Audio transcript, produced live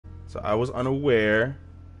So I was unaware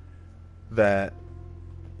that...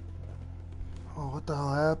 Oh, what the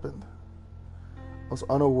hell happened? I was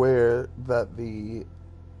unaware that the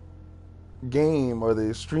game or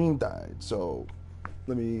the stream died. So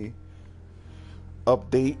let me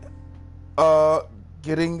update.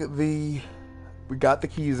 Getting the... We got the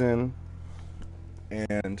keys in,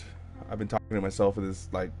 and I've been talking to myself for this,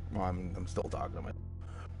 like, well, I'm still talking to myself.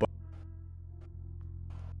 But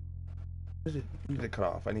when did it cut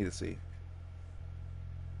off? I need to see.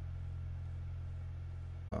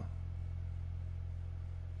 Oh,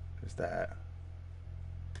 there's that.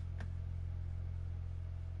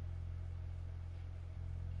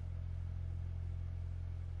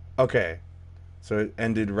 Okay, so it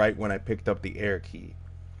ended right when I picked up the air key.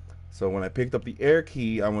 So when I picked up the air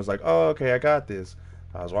key, I was like, oh, okay, I got this.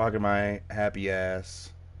 I was walking my happy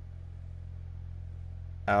ass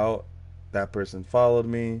out. That person followed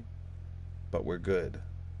me, but we're good.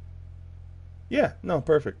 Yeah, no,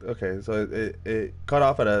 perfect. Okay, so it cut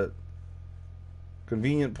off at a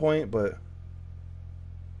convenient point, but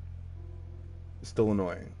it's still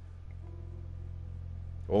annoying.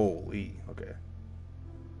 Holy, okay.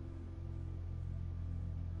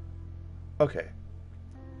 Okay.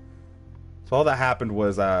 So all that happened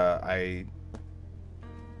was I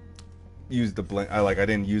used the blank. I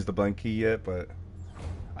didn't use the blank key yet, but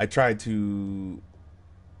I tried to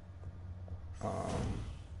um,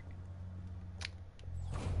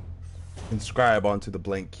 inscribe onto the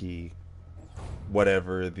blank key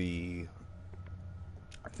whatever the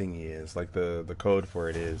thingy is, like the code for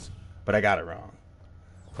it is, but I got it wrong.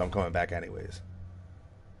 So I'm coming back anyways.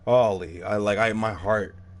 Holy, my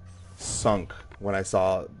heart sunk when I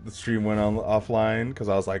saw the stream went on offline because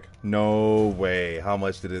I was like, no way. How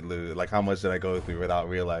much did it lose? Like, how much did I go through without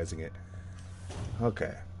realizing it?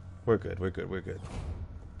 Okay, we're good. We're good. We're good.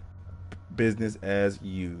 Business as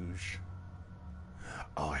usual.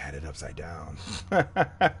 Oh, I had it upside down.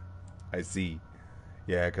 I see.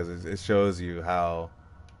 Yeah, because it shows you how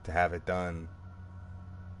to have it done,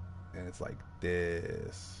 and it's like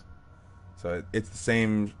this. So it's the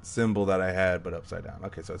same symbol that I had, but upside down.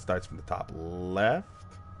 Okay, so it starts from the top left.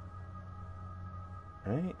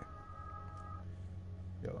 Right?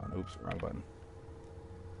 Hold on. Oops, wrong button.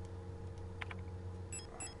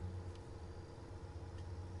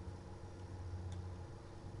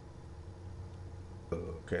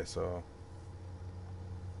 Okay, so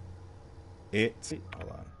hold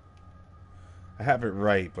on. I have it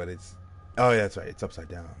right, but it's... Oh, yeah, that's right. It's upside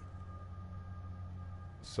down.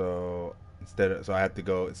 So so I have to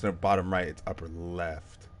go, instead of bottom right, it's upper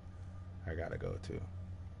left. I gotta go to.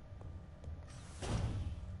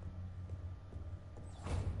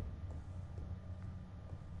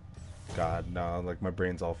 God, no, like my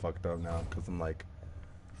brain's all fucked up now because I'm like,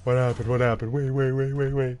 what happened? What happened?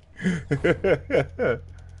 Wait.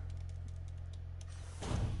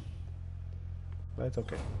 That's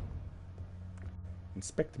okay.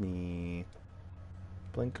 Inspect me.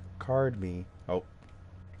 Blank card me. Oh.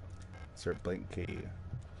 Insert blank key.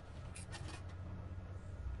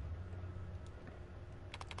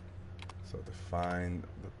 So define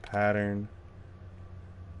the pattern.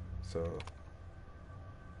 So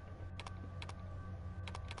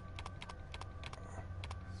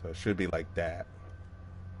it should be like that.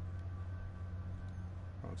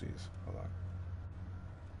 Oh jeez, hold on.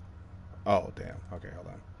 Oh damn. Okay, hold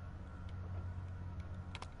on.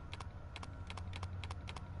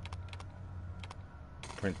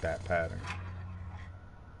 Print that pattern.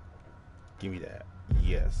 Give me that.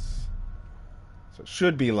 Yes. So it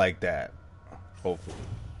should be like that. Hopefully.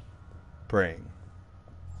 Praying.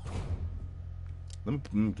 Let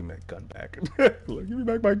me give me that gun back. Give me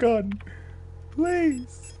back my gun.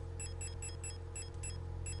 Please.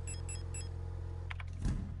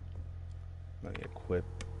 Let me equip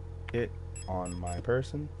it on my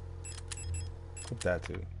person. Equip that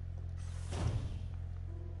too.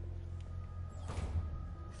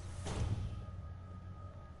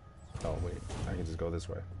 Oh wait, I can just go this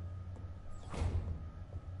way.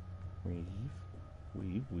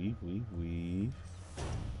 Weave.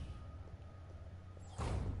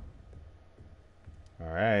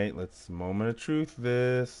 Alright, let's moment of truth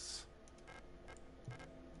this.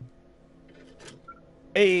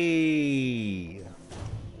 Hey!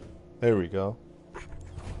 There we go.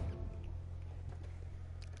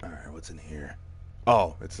 Alright, what's in here?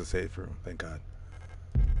 Oh, it's the safe room, thank God.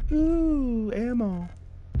 Ooh, ammo.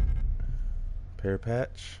 Pear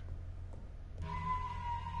patch.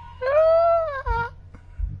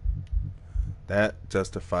 That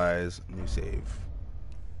justifies new save.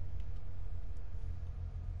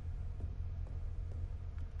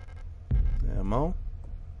 Ammo.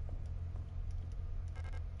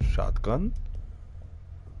 Shotgun.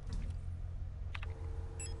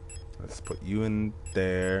 Let's put you in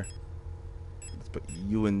there. Let's put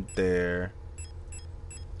you in there.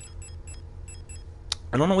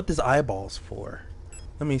 I don't know what this eyeball's for.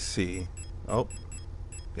 Let me see. Oh.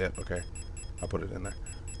 Yeah, okay. I'll put it in there.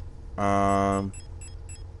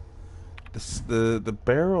 The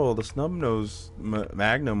barrel, the snub nose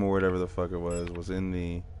magnum or whatever the fuck it was in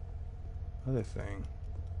the other thing.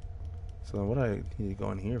 So what I need to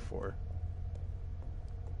go in here for?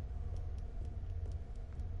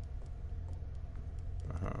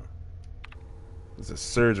 It's a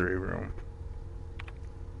surgery room.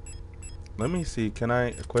 Let me see. Can I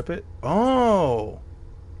equip it? Oh,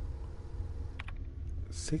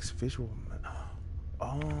 6 visual.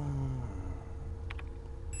 Oh,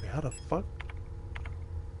 wait, how the fuck?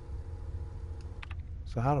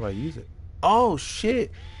 So how do I use it? Oh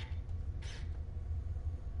shit.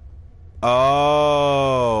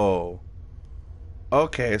 Oh.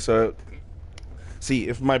 Okay, so see,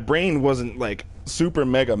 if my brain wasn't like super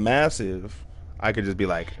mega massive, I could just be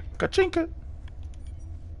like, kachinka.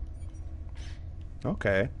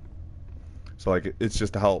 Okay. So like it's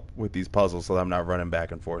just to help with these puzzles so that I'm not running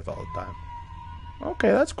back and forth all the time.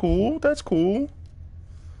 Okay, that's cool. That's cool.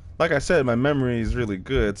 Like I said, my memory is really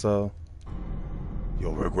good, so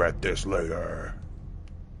you'll regret this later.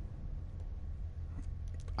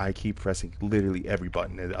 I keep pressing literally every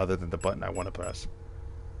button other than the button I want to press.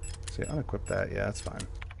 See, unequip that. Yeah, that's fine.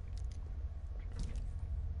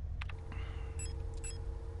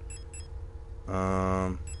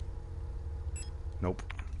 Nope.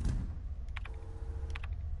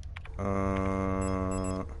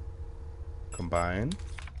 Combine.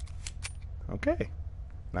 Okay.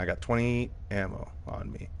 Now I got 20 ammo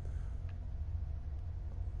on me.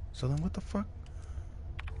 So then what the fuck?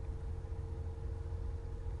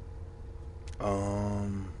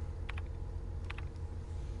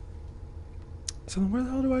 So then where the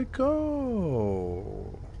hell do I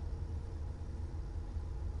go?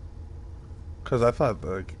 Cause I thought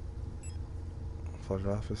like flush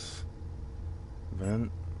office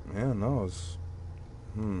vent. Yeah, no, it's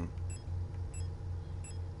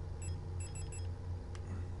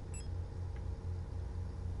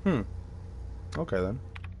Okay then.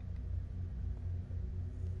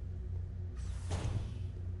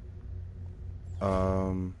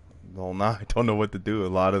 Well, now I don't know what to do. A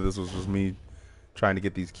lot of this was just me trying to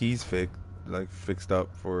get these keys fixed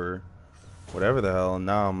up for whatever the hell. And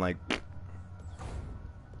now I'm like,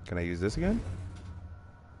 can I use this again?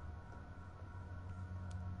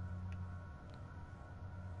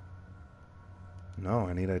 No,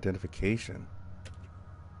 I need identification.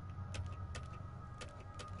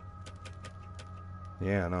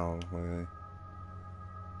 Yeah, no.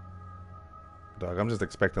 Dog, I'm just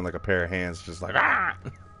expecting like a pair of hands just like, ah!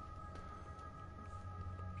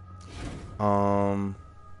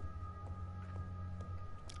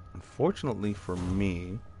 Unfortunately for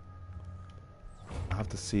me, I'll have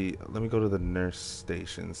to see. Let me go to the nurse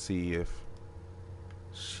station, see if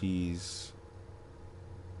she's...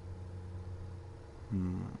 Yeah,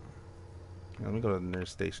 let me go to the nurse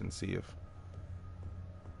station, see if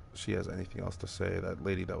she has anything else to say, that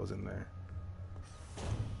lady that was in there.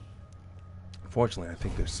 Fortunately, I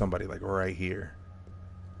think there's somebody like right here.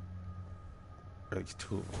 Or at least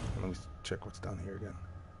 2 of them. Let me check what's down here again.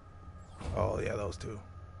 Oh yeah, those 2.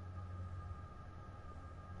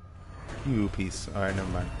 You piece. Alright,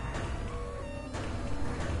 never mind.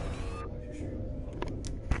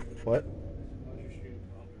 What?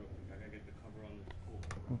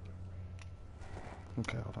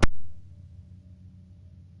 Okay, hold on.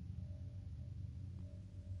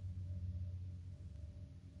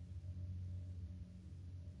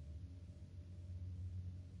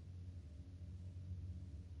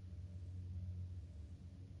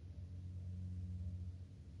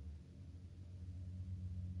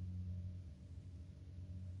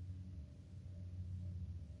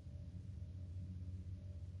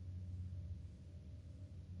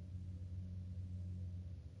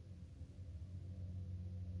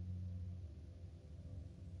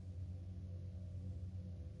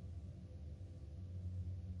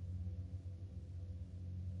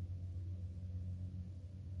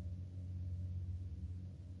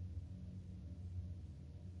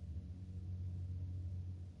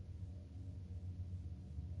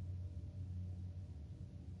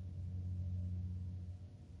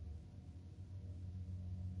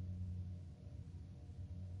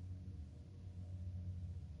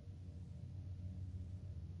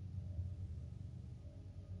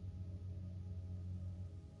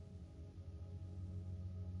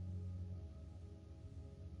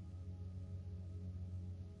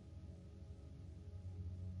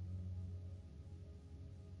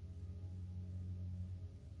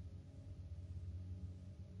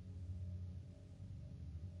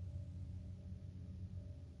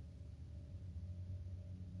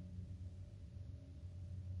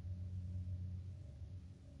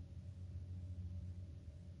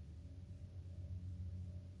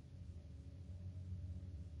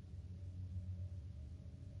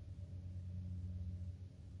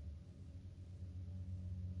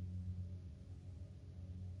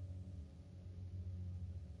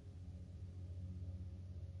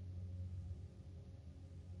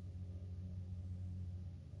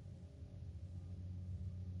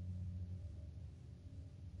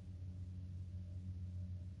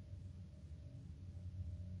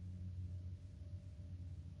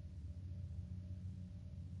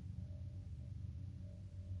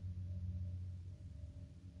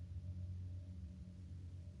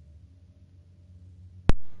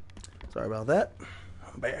 Sorry about that.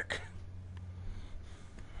 I'm back.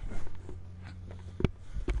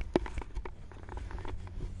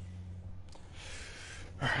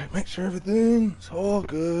 Alright, make sure everything's all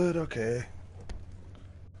good. Okay.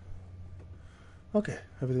 Okay,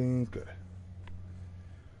 everything's good.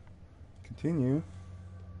 Continue.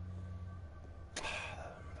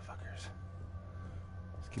 Motherfuckers.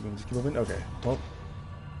 Just keep moving. Okay. Well,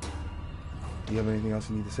 do you have anything else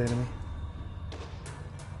you need to say to me?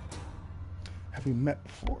 Have we met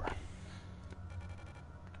before?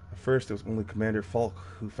 At first, it was only Commander Falk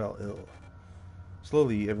who fell ill.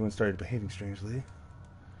 Slowly, everyone started behaving strangely.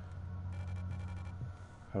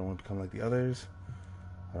 I don't want to become like the others.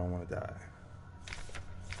 I don't want to die.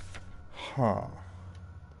 Huh.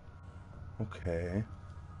 Okay.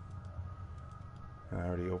 I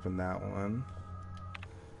already opened that one.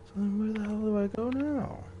 So then where the hell do I go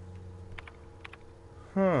now?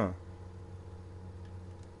 Huh.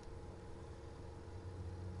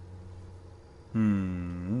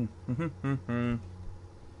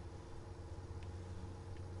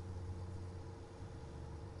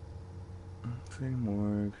 Say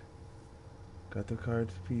morgue. Got the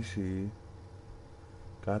cards PC.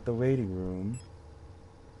 Got the waiting room.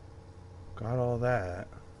 Got all that.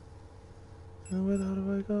 So where the hell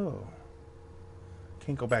do I go?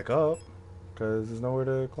 Can't go back up because there's nowhere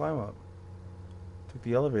to climb up. Took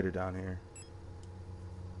the elevator down here.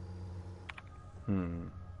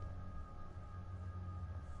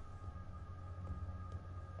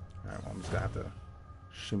 Alright, well, I'm just gonna have to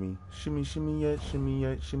shimmy, shimmy, shimmy yet, shimmy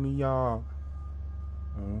yet, shimmy y'all.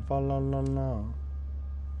 Fa la la la.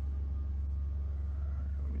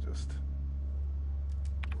 Let me just.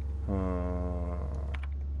 Let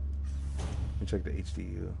me check the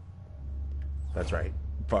HDU. That's right.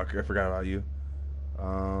 Fuck, I forgot about you.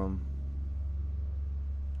 Alright,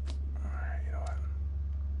 you know what?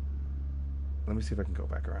 Let me see if I can go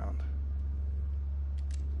back around.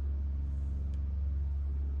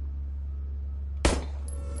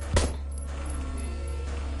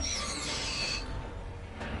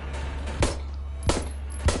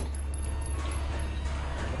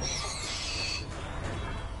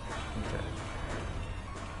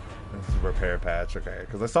 Repair patch, okay,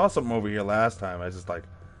 because I saw something over here last time. I just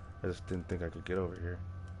didn't think I could get over here.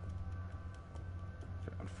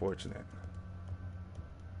 Okay, unfortunate.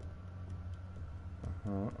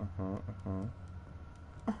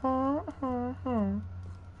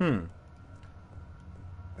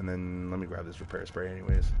 And then let me grab this repair spray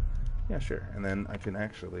anyways. Yeah, sure. And then I can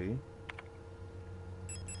actually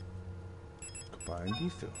combine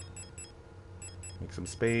these two. Make some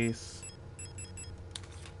space.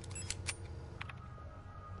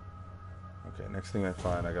 Okay, next thing I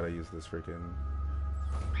find, I gotta use this freaking...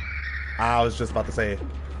 I was just about to say...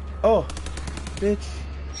 Oh! Bitch!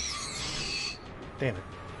 Damn it.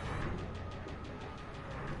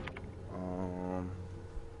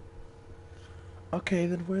 Okay,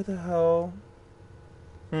 then where the hell...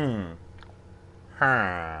 Huh.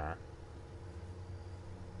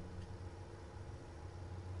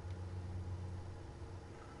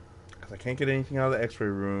 Because I can't get anything out of the x-ray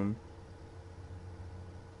room.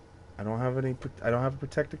 I don't have a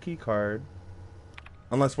protector key card.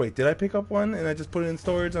 Unless, wait, did I pick up one and I just put it in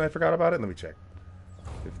storage and I forgot about it? Let me check.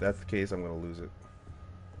 If that's the case, I'm gonna lose it.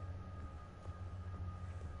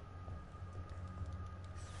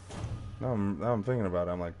 Now I'm thinking about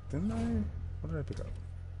it. I'm like, didn't I? What did I pick up?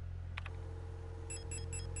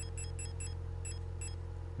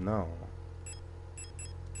 No.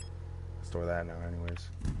 Store that now, anyways.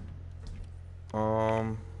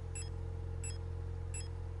 I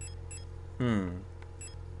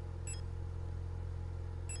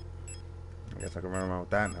guess I can run around with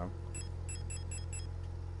that now.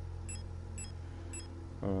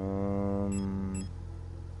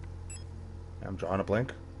 I'm drawing a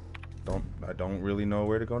blank. I don't really know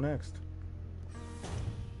where to go next.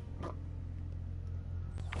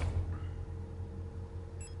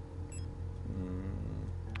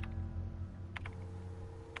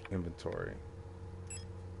 Inventory.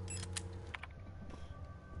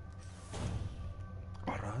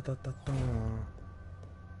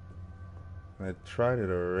 I tried it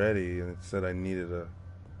already and it said I needed a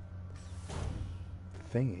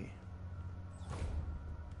thingy.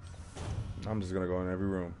 I'm just gonna go in every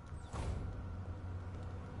room.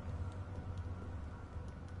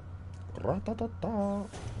 Ra-ta-ta-ta.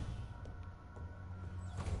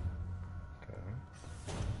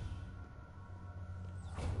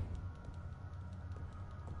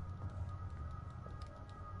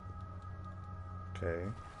 Okay.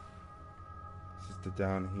 This is the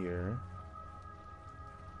down here.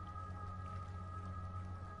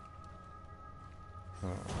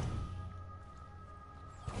 Huh.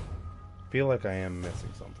 Feel like I am missing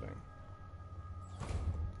something.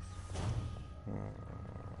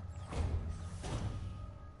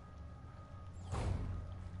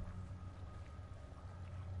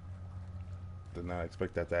 Did not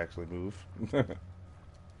expect that to actually move.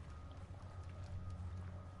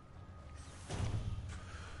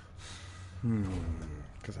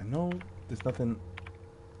 Because I know there's nothing.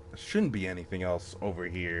 There shouldn't be anything else over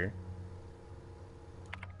here.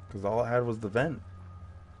 Because all I had was the vent.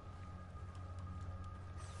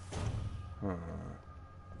 Huh.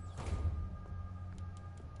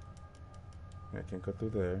 I can't cut through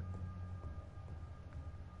there.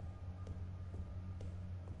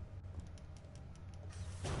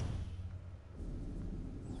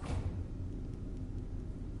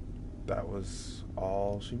 That was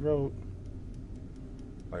all she wrote.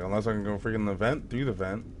 Like, unless I can go freaking the vent, through the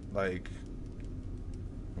vent. Like,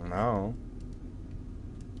 no.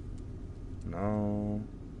 No.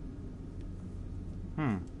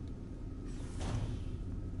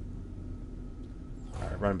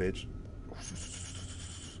 Alright, run, bitch.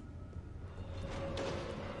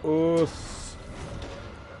 Oos.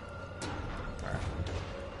 Alright.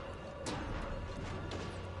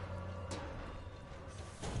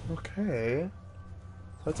 Okay.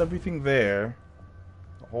 That's everything there.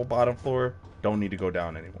 The whole bottom floor, don't need to go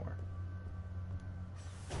down anymore.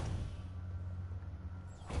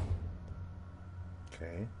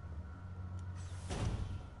 Okay.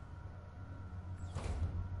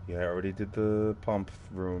 Yeah, I already did the pump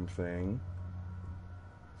room thing.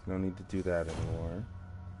 There's no need to do that anymore.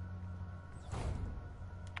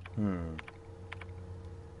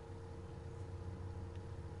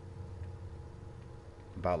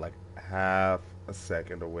 About like half a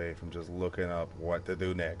second away from just looking up what to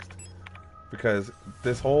do next. Because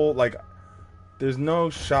this whole, like, there's no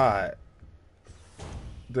shot.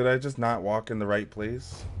 Did I just not walk in the right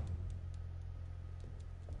place?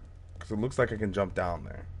 Because it looks like I can jump down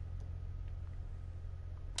there.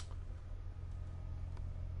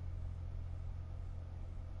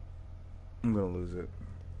 I'm gonna lose it.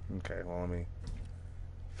 Okay, well, let me...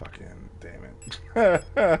 Fucking damn it.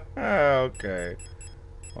 Okay.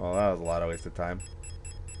 Well, that was a lot of wasted time.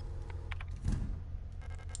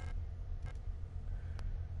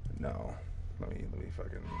 No. Let me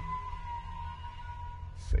fucking...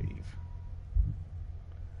 Save.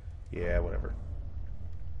 Yeah, whatever.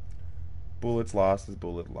 Bullets lost is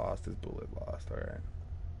bullet lost is bullet lost. Alright.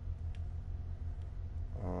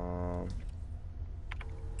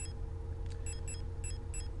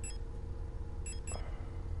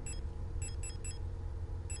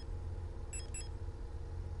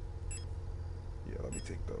 Yeah, let me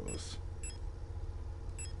take those.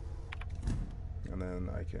 And then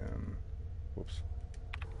I can... Whoops.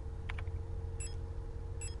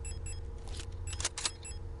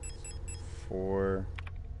 Four.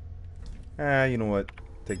 You know what?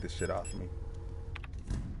 Take this shit off me.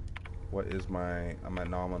 What is my... I'm at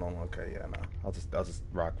nominal. Okay, yeah, no. I'll just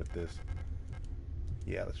rock with this.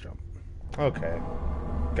 Yeah, let's jump. Okay.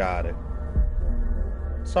 Got it.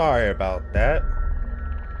 Sorry about that.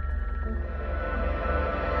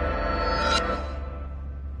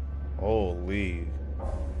 Holy.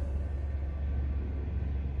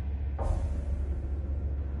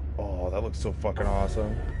 Oh, that looks so fucking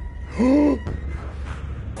awesome.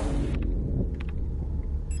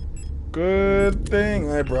 Good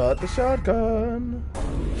thing I brought the shotgun.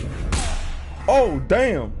 Oh,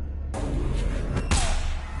 damn.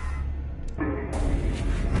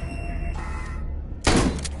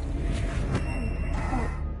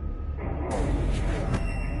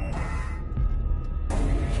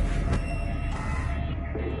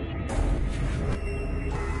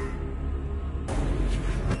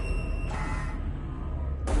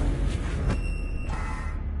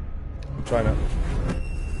 Trying to...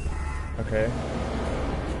 Okay.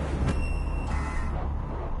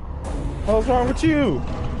 What's wrong with you?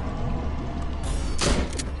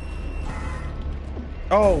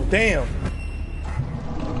 Oh, damn.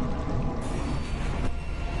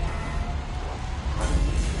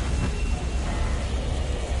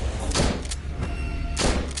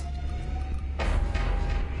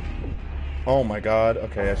 Oh my god.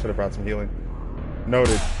 Okay, I should have brought some healing.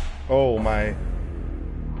 Noted. Oh my...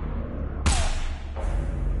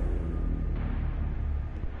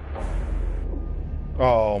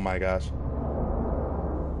 Oh my gosh.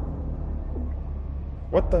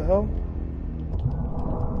 What the hell?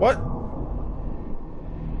 What?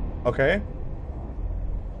 Okay.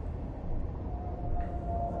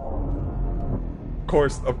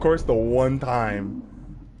 Of course the one time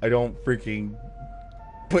I don't freaking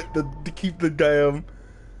put to keep the damn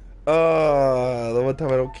The one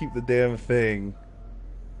time I don't keep the damn thing.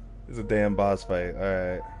 It's a damn boss fight.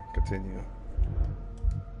 Alright, continue.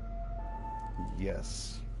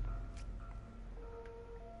 Yes.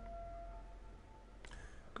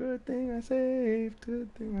 Good thing I saved.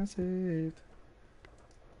 Good thing I saved.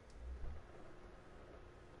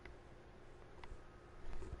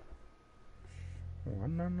 Oh,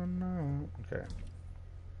 no. Okay.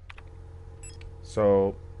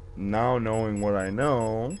 So, now knowing what I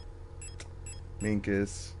know,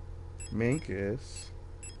 Minkus,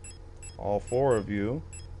 all four of you,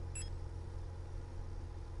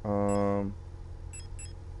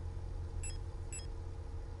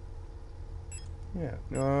 yeah,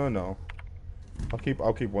 no.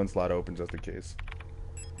 I'll keep one slot open just in case.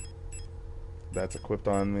 That's equipped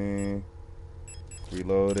on me.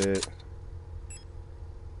 Reload it.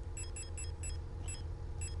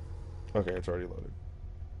 Okay, it's already loaded.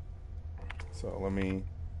 So let me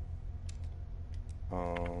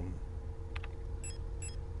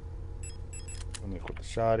equip the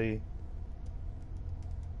shoddy.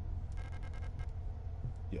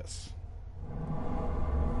 Yes.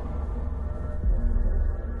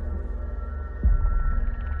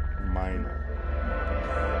 Minor.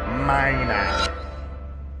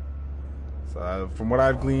 So from what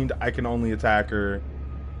I've gleaned, I can only attack her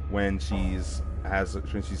when she's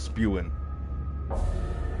spewing.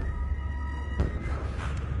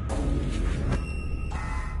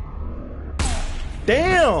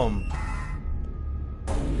 Damn!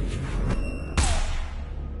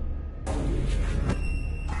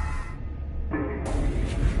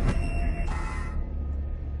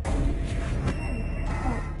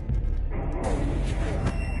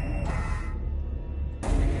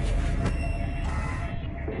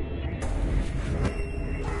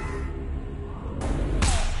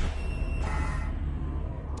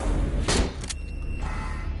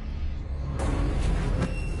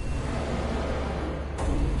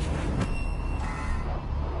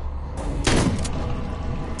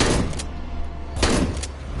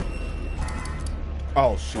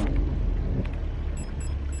 Oh, shoot.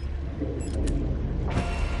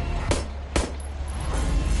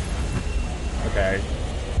 Okay.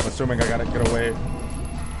 I'm assuming I gotta get away.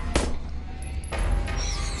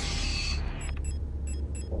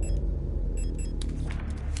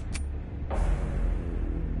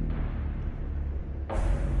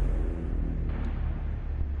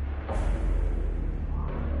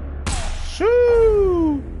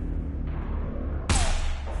 Shoo!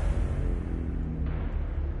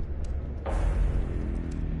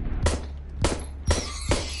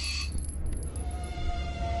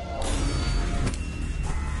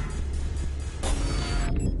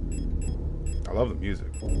 I love the music.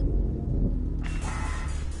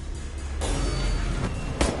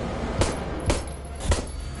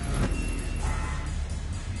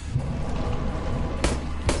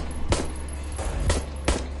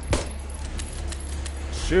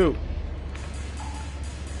 Shoot.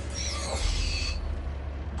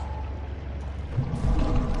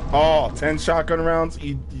 Oh, 10 shotgun rounds?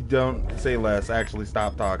 You don't say less. Actually,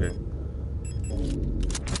 stop talking.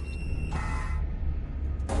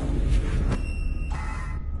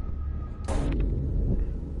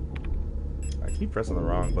 I keep pressing the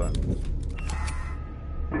wrong button.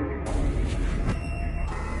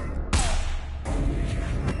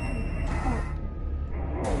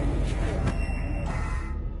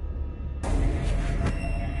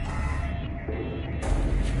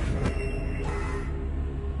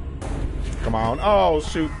 Come on. Oh,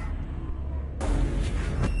 shoot.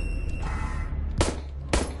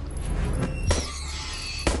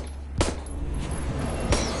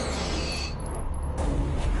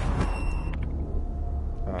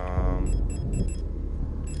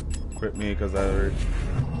 Quit me because I heard.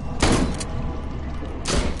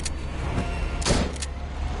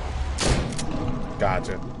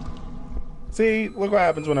 Gotcha. See, look what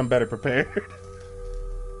happens when I'm better prepared.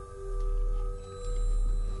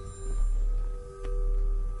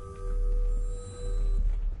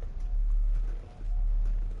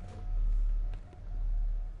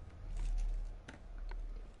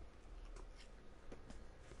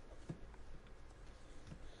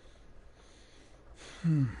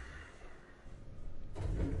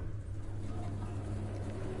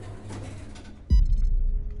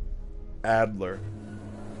 Adler.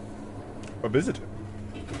 A visitor.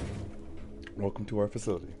 Welcome to our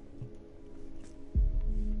facility.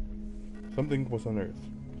 Something was unearthed.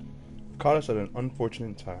 Caught us at an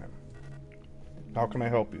unfortunate time. How can I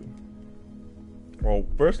help you? Well,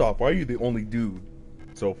 first off, why are you the only dude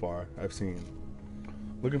so far I've seen?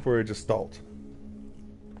 Looking for a gestalt.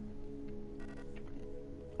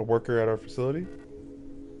 a worker at our facility?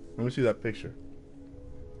 Let me see that picture.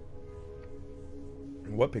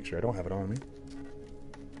 What picture? I don't have it on me.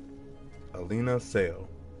 Alina Sale.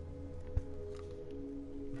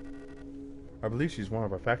 I believe she's one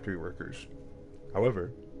of our factory workers.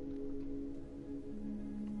 However,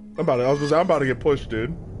 I'm about to get pushed,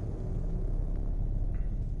 dude.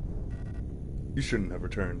 You shouldn't have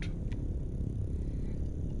returned.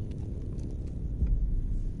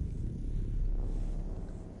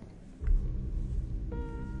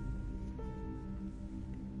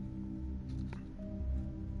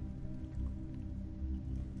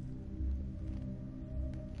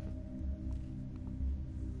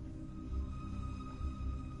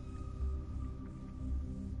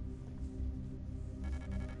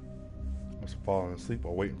 Must have fallen asleep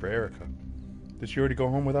while waiting for Erica. Did she already go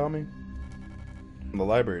home without me? In the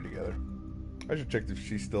library together. I should check if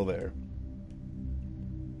she's still there.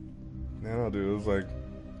 No, dude, it was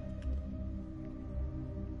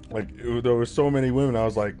there were so many women. I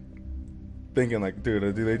was like thinking, like,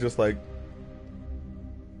 dude, do they just make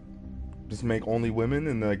only women?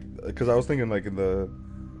 And because I was thinking like in the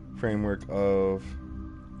framework of,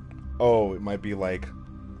 oh, it might be like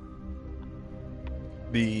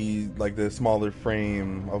the smaller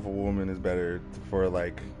frame of a woman is better for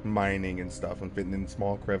like mining and stuff and fitting in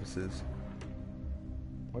small crevices.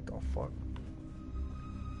 What the fuck?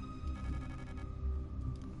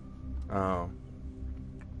 Oh.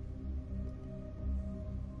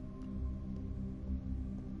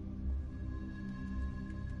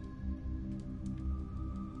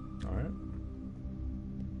 Alright.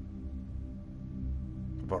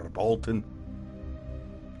 Bolton.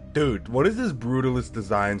 Dude, what is this brutalist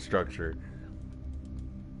design structure?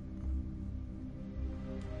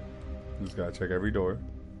 Just gotta check every door.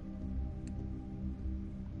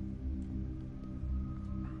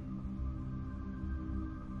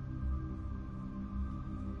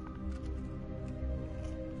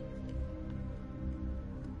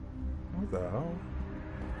 What the hell?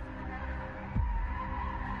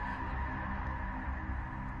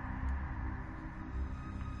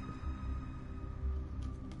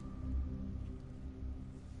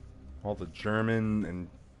 All the German and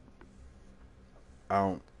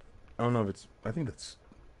I don't know if it's, I think that's,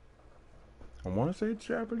 I want to say it's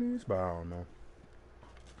Japanese, but I don't know.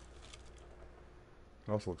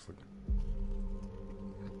 It also looks like,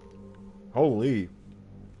 holy,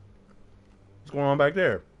 what's going on back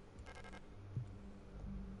there?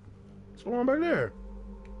 What's going on back there?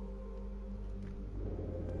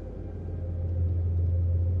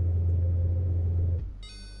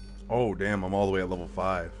 Oh damn, I'm all the way at level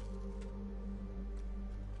 5.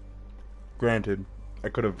 Granted, I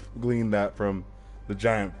could have gleaned that from the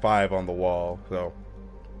giant 5 on the wall, so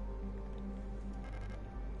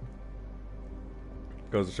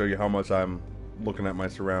goes to show you how much I'm looking at my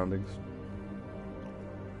surroundings.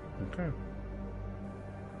 Okay.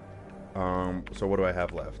 So what do I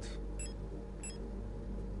have left?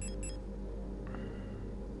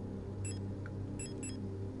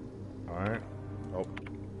 Alright. Oh.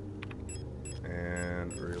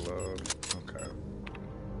 And reload. Okay.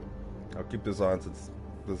 I'll keep this on since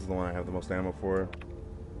this is the one I have the most ammo for.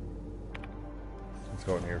 Let's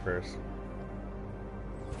go in here first.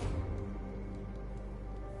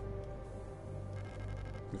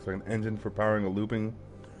 Looks like an engine for powering a looping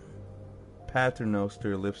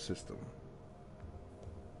paternoster lift system.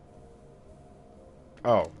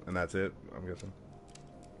 Oh, and that's it, I'm guessing.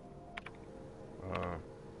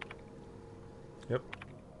 Yep.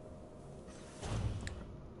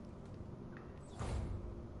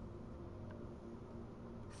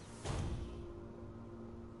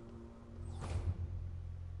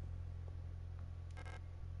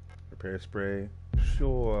 Repair spray.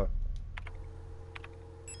 Sure.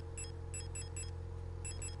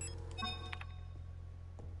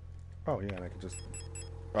 Oh, yeah, and I can just...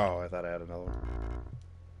 Oh, I thought I had another one.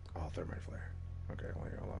 Oh, thermite flare. Okay, well,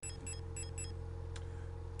 here, hold on.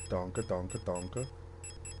 Donka, donka, donka.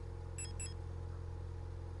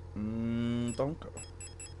 Donka.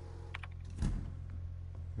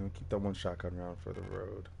 You know, keep that one shotgun round for the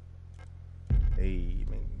road. Hey,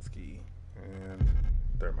 Minsky. And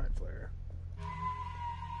thermite flare.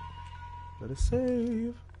 Let us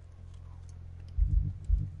save.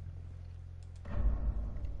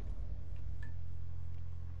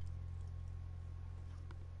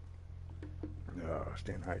 Oh,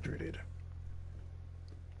 staying hydrated.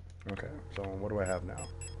 Okay, so what do I have now?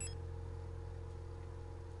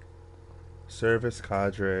 Service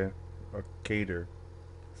cadre, or cater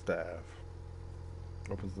staff.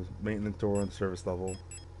 Opens the maintenance door on service level.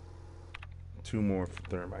 2 more for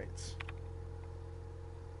thermites.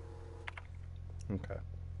 Okay.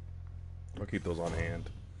 I'll keep those on hand.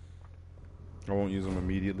 I won't use them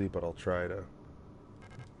immediately, but I'll try to.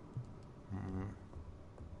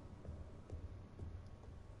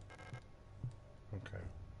 Okay.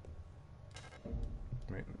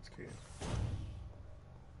 Maintenance key.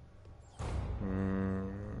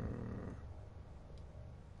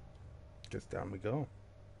 Guess down we go.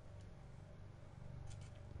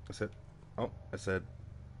 I said, oh, I said,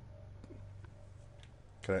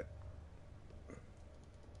 can I?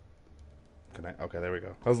 Can I? Okay, there we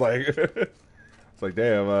go. I was like, it's like,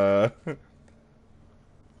 damn. I'm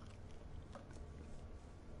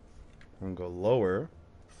gonna go lower.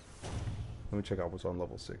 Let me check out what's on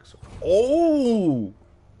level 6. Oh!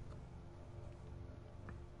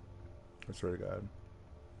 I swear to God.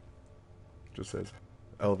 Just says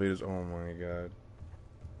elevators. Oh my God.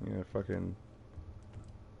 Yeah, fucking.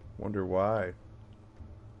 Wonder why.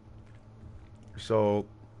 So.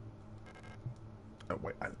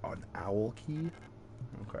 Wait, an owl key?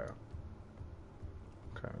 Okay.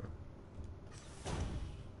 Okay.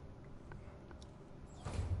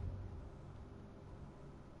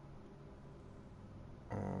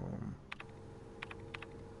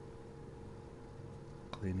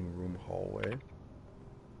 Cleaning room hallway.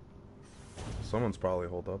 Someone's probably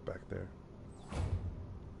holed up back there.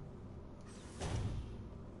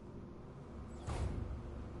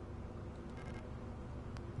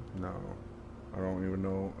 No. I don't even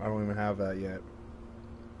know. I don't even have that yet.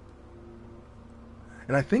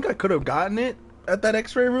 And I think I could have gotten it at that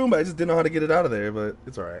x-ray room, but I just didn't know how to get it out of there, but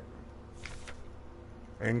it's alright.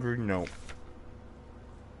 Angry? No.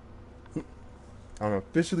 I'm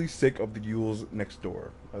officially sick of the Yules next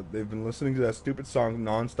door. They've been listening to that stupid song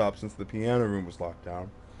non-stop since the piano room was locked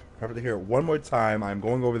down. However, to hear it one more time, I'm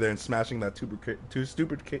going over there and smashing that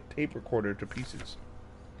stupid tape recorder to pieces.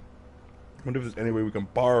 I wonder if there's any way we can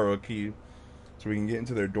borrow a key so we can get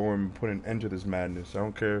into their dorm and put an end to this madness. I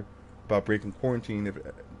don't care about breaking quarantine if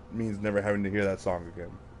it means never having to hear that song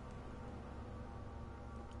again.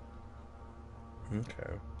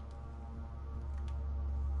 Okay.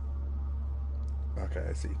 Okay,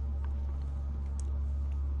 I see.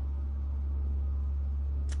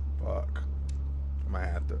 Fuck. I might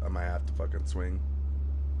have to fucking swing.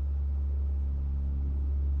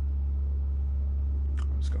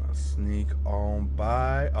 I'm just gonna sneak on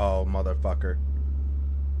by. Oh, motherfucker.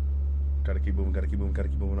 Gotta keep moving, gotta keep moving, gotta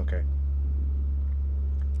keep moving. Okay.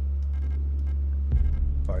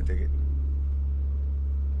 Fine, take it.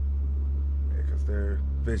 Yeah, because their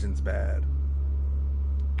vision's bad.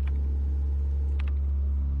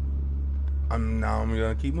 I'm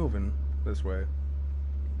gonna keep moving this way.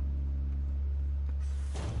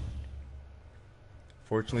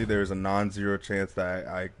 Fortunately, there's a non-zero chance that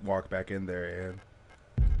I walk back in there and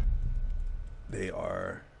they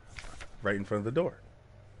are right in front of the door.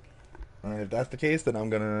 And if that's the case, then I'm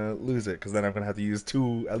gonna lose it because then I'm gonna have to use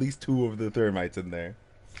at least two of the thermites in there.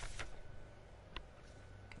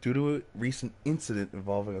 Due to a recent incident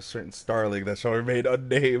involving a certain starling that shall remain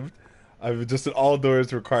unnamed, I've adjusted all doors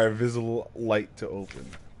to require visible light to open.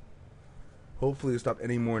 Hopefully, to stop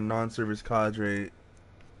any more non-service cadre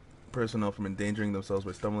personnel from endangering themselves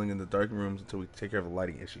by stumbling into dark rooms until we take care of the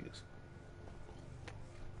lighting issues.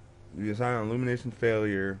 We assign an illumination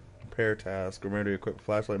failure repair task. Remember to equip a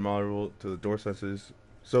flashlight module to the door sensors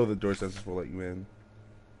so the door sensors will let you in.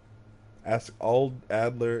 Ask Ald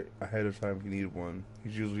Adler ahead of time if you need one.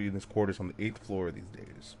 He's usually in his quarters on the 8th floor these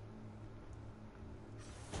days.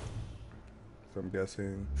 So I'm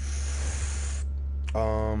guessing.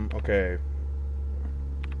 Okay.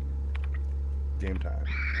 Game time.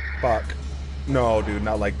 Fuck. No, dude,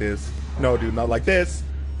 not like this. No, dude, not like this.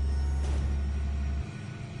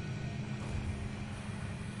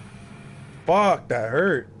 Fuck, that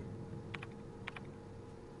hurt.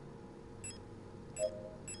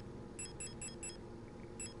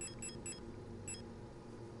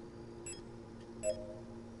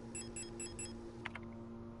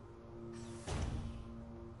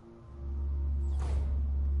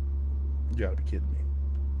 You gotta be kidding me.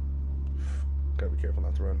 Gotta be careful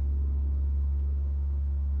not to run.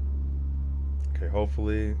 Okay,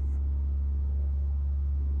 hopefully.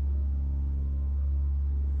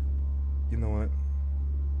 You know what?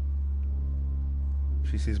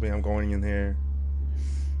 She sees me, I'm going in here.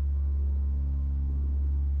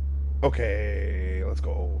 Okay, let's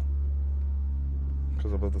go.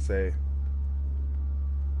 Because I'm about to say.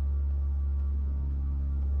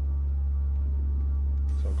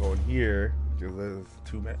 So I'm going here. Because there's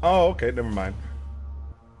 2 men. Oh, okay, never mind.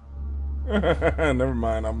 Never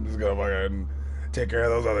mind, I'm just gonna fucking take care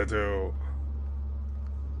of those other 2.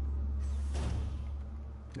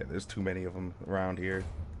 Yeah, there's too many of them around here.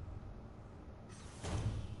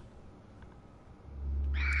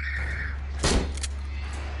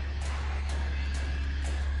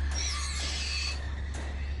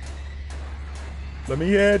 Let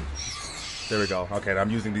me in. There we go. Okay, I'm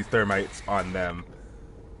using these thermites on them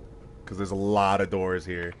because there's a lot of doors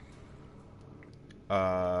here.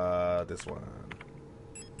 This one.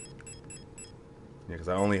 Yeah, because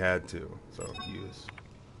I only had two, so use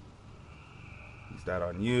that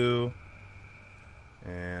on you.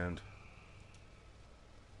 And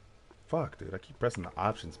fuck, dude, I keep pressing the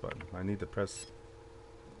options button. I need to press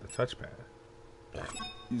the touchpad.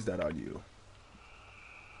 Use that on you.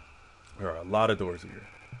 There are a lot of doors here.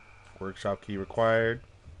 Workshop key required.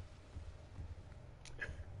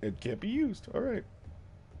 It can't be used. All right.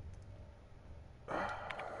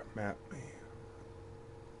 Map me.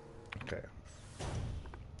 Okay.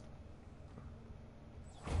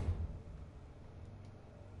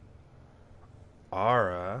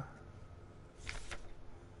 Ara.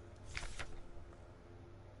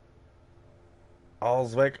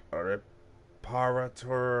 Alsvik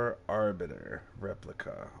Reparator Arbiter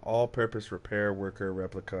Replica. All-purpose repair worker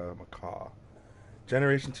replica macaw.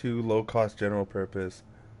 Generation 2 low-cost general purpose.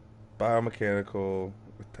 Biomechanical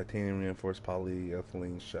with titanium reinforced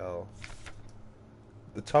polyethylene shell.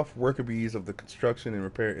 The tough worker bees of the construction and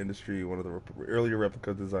repair industry, one of the earlier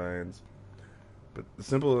replica designs. But the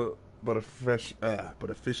simple but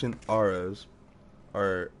efficient auras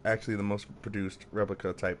are actually the most produced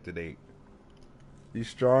replica type to date. These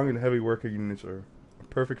strong and heavy worker units are a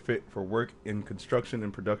perfect fit for work in construction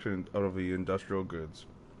and production of the industrial goods.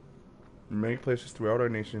 In many places throughout our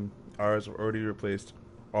nation, auras have already replaced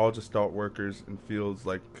all gestalt workers in fields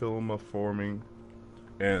like kilma forming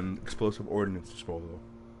and explosive ordnance disposal.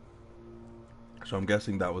 So I'm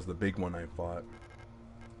guessing that was the big one I fought.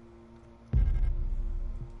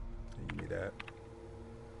 Give me that.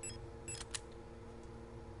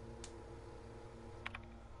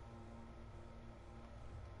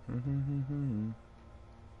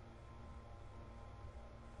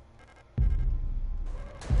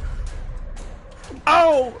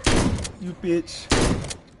 Oh! You bitch.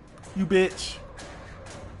 You bitch.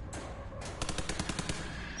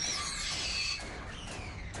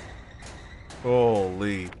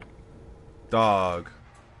 Holy dog.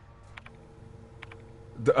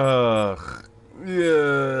 Ugh.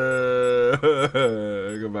 Yeah.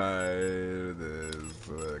 Goodbye.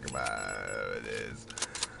 Goodbye.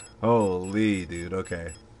 Holy dude.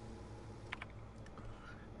 Okay.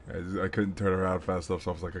 I couldn't turn around fast enough,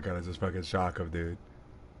 so I was like, I gotta just fucking shock him, dude.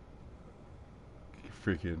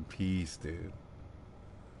 Freaking peace, dude.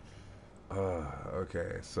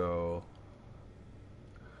 Okay, so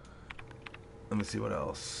let me see what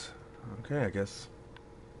else. Okay, I guess.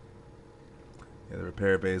 Yeah, the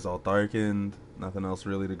repair bay is all darkened. Nothing else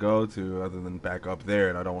really to go to other than back up there,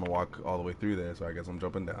 and I don't want to walk all the way through there, so I guess I'm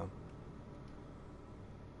jumping down.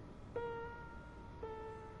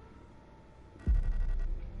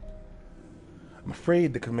 I'm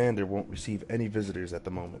afraid the commander won't receive any visitors at the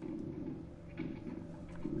moment.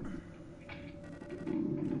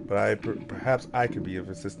 But perhaps I could be of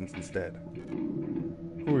assistance instead.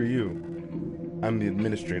 Who are you? I'm the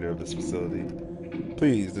administrator of this facility.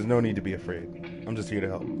 Please, there's no need to be afraid. I'm just here to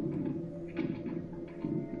help.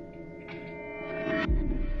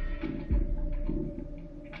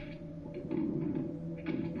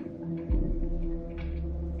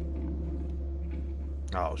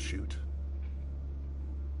 Oh, shoot.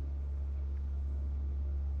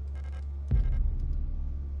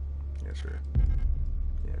 Yeah, sure.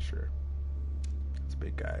 Yeah, sure. It's a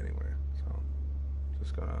big guy anyway, so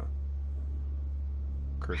just gonna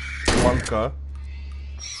Kershwanka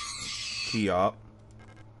key up.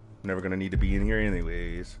 Never gonna need to be in here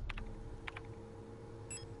anyways.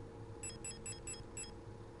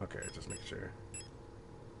 Okay, just make sure.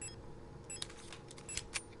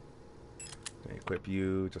 Equip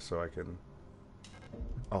you just so I can.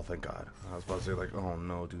 Oh, thank God. I was about to say, like, oh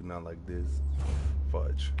no, dude, not like this.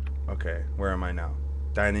 Fudge. Okay, where am I now?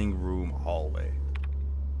 Dining room hallway.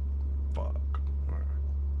 Fuck. Alright.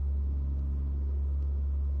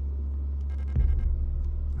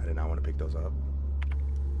 I did not want to pick those up.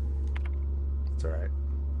 It's alright.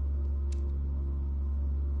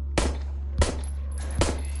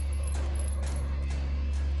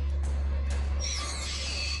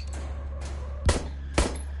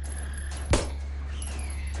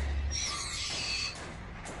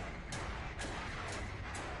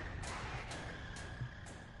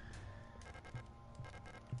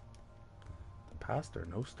 Past or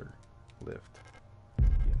Noster? Lift.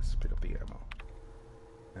 Yes, pick up the ammo.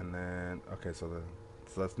 And then, okay, so the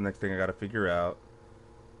So that's the next thing I gotta figure out.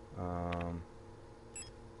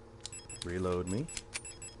 Reload me.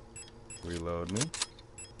 Reload me.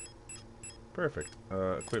 Perfect.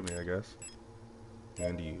 Equip me, I guess.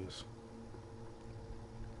 And use.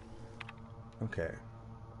 Okay.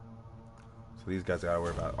 So these guys I gotta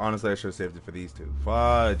worry about. Honestly, I should have saved it for these two.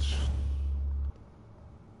 Fudge!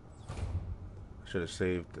 I should have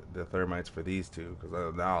saved the thermites for these two,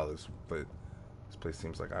 because now this place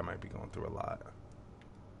seems like I might be going through a lot.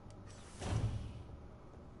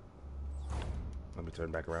 Let me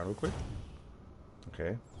turn back around real quick.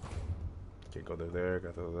 Okay. Can't go through there,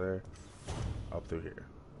 got through there. Up through here.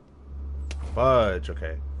 Fudge!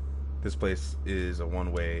 Okay. This place is a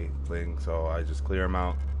one-way thing, so I just clear them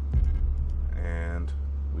out. And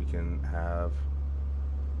we can have...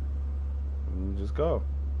 just go.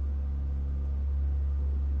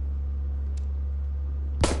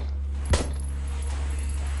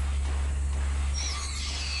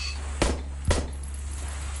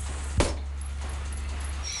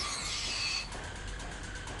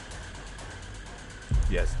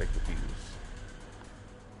 Yes, take the fuse.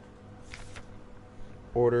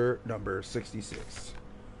 Order number 66.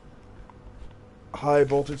 High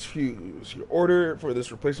voltage fuse. Your order for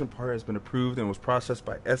this replacement part has been approved and was processed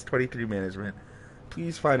by S23 management.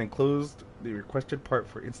 Please find enclosed the requested part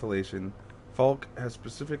for installation. Falk has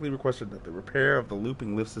specifically requested that the repair of the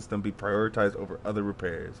looping lift system be prioritized over other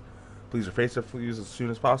repairs. Please replace the fuse as soon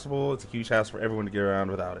as possible. It's a huge hassle for everyone to get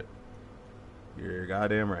around without it. You're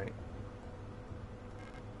goddamn right.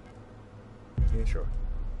 Yeah, sure.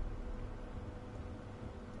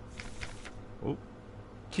 Oh.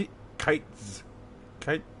 Kites.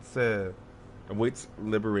 Kites awaits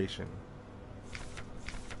liberation.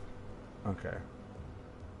 Okay.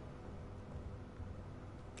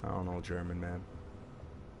 I don't know German, man.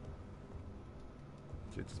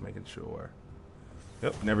 Just making sure.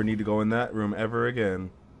 Yep, never need to go in that room ever again.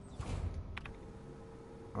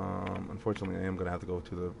 Unfortunately, I am going to have to go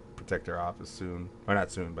to the protector office soon. Or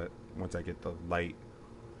not soon, but once I get the light.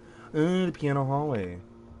 The piano hallway.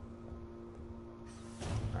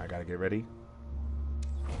 I gotta get ready.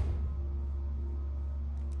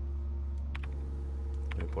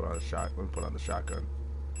 Let me put on the shotgun.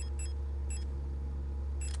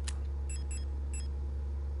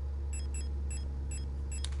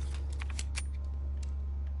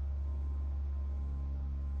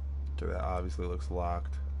 So that obviously looks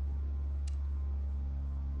locked.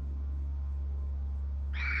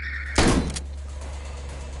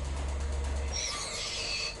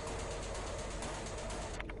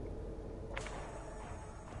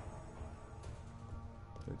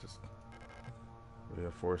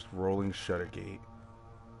 Reinforced rolling shutter gate.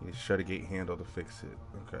 You need a shutter gate handle to fix it.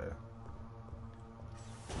 Okay.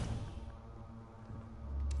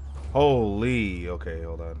 Holy. Okay,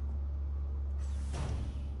 hold on.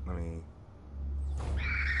 Let me.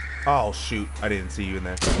 Oh shoot! I didn't see you in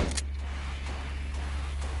there.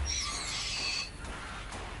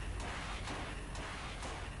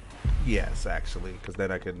 Yes, actually, because then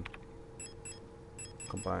I can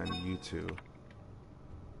combine you two.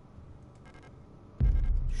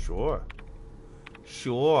 Sure.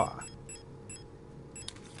 Sure.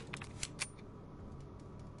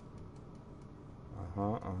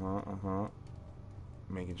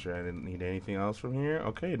 Making sure I didn't need anything else from here.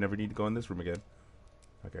 Okay, never need to go in this room again.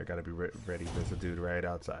 Okay, I gotta be ready. There's a dude right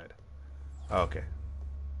outside. Okay.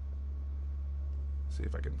 See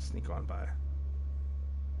if I can sneak on by.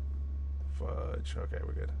 Fudge. Okay,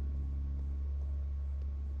 we're good.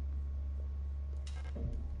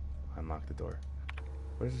 Unlock the door.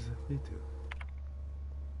 Where does it lead to?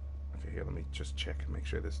 Okay, here, let me just check and make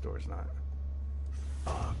sure this door's not.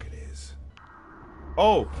 Oh, it is.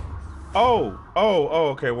 Oh! Oh! Oh! Oh,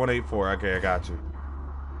 okay, 184. Okay, I got you.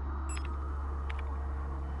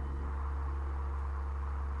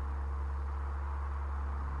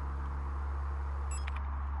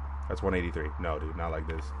 That's 183. No, dude, not like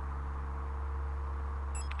this.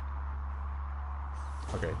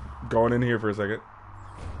 Okay, going in here for a second.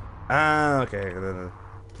 Ah, okay.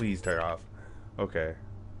 Please turn off. Okay.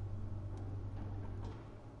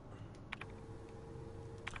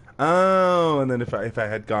 Oh, and then if I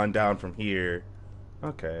had gone down from here,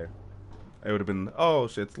 okay, it would have been. Oh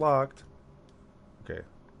shit, it's locked. Okay.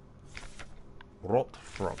 Rot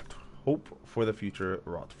front. Hope for the future.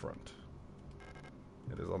 Rot front.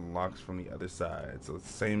 It is unlocked from the other side, so it's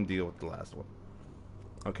the same deal with the last one.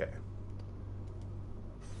 Okay.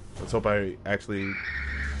 Let's hope I actually.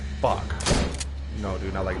 Fuck. No,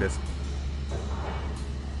 dude, not like this.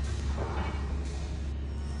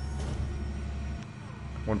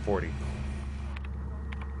 $140.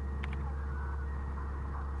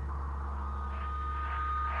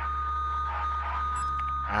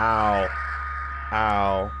 Ow.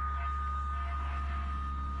 Ow.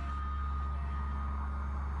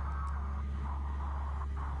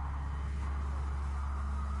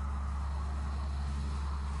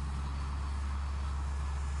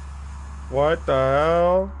 What the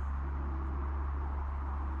hell?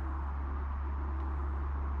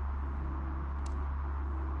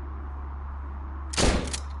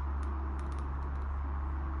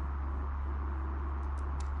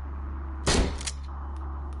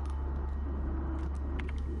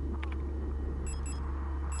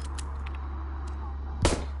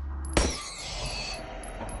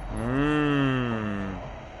 Mmm.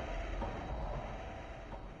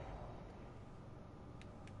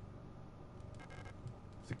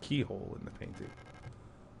 It's a keyhole in the painting.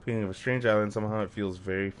 Painting of a strange island, somehow it feels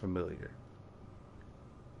very familiar.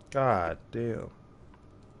 God damn.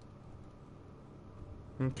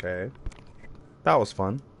 Okay. That was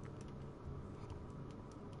fun.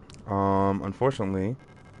 Unfortunately,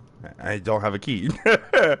 I don't have a key.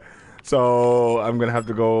 So I'm gonna have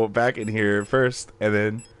to go back in here first, and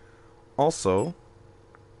then also,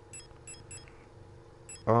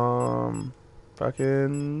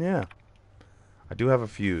 fucking yeah, I do have a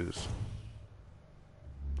fuse.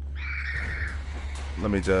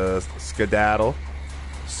 Let me just skedaddle.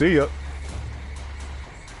 See ya.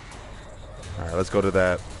 All right, let's go to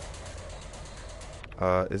that.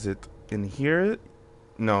 Is it in here?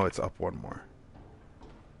 No, it's up one more.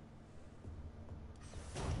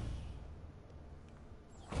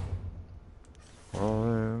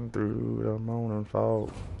 Rolling through the morning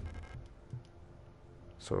fog.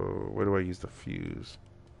 So where do I use the fuse?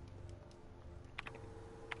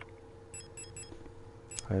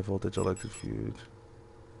 High voltage electric fuse.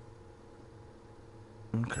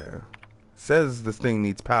 Okay. Says this thing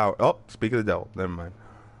needs power. Oh, speak of the devil. Never mind.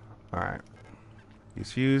 Alright.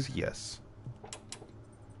 Use fuse? Yes.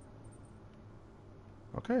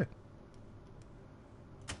 Okay.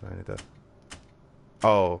 I need to...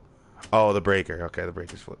 Oh. Oh, the breaker. Okay, the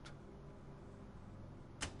breaker's flipped.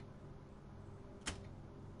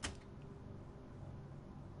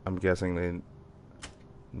 I'm guessing they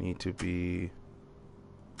need to be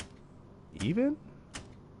even?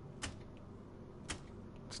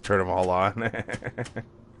 Let's turn them all on.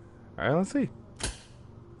 Alright, let's see.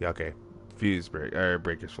 Yeah, okay. Fuse break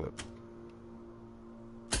breaker's flipped.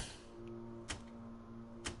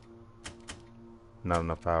 Not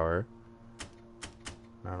enough power.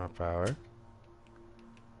 Not enough power.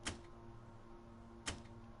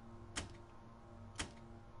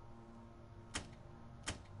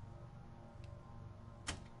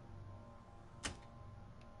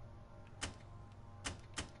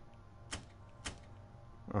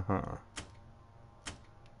 Uh-huh.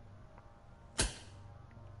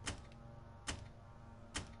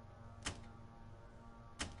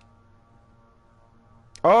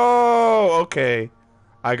 Oh, okay.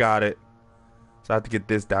 I got it. So I have to get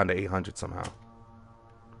this down to 800 somehow.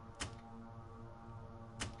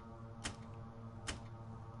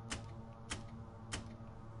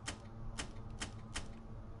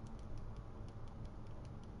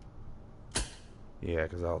 Yeah,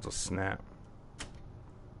 because I'll just snap.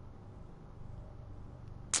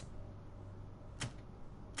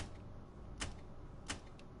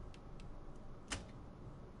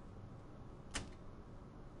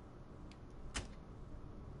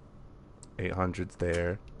 $800's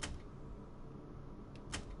there.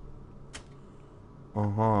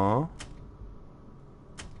 Uh-huh.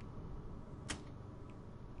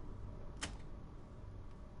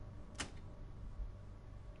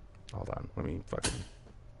 Hold on. Let me fucking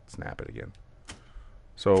snap it again.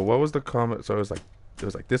 So what was the comment? So it was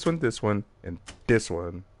like this one, and this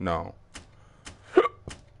one. No.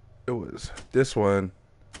 It was this one,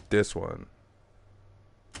 this one,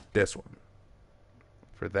 this one.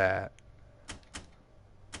 For that.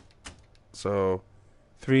 So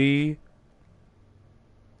 3,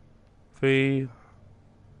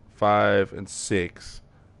 5, and 6.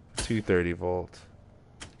 230 volt.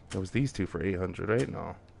 It was these two for 800, right?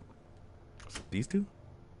 No. Was it these two?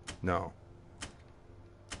 No.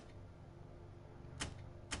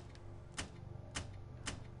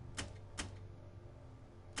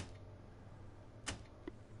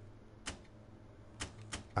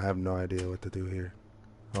 I have no idea what to do here.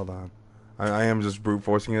 Hold on. I am just brute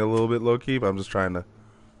forcing it a little bit low key, but I'm just trying to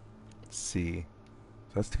see.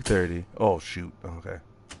 So that's 230. Oh shoot. Okay.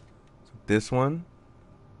 So this one.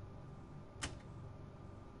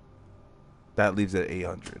 That leaves it at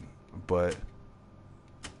 800. But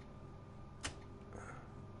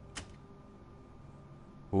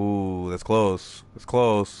ooh, that's close. That's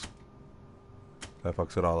close. That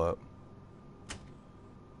fucks it all up.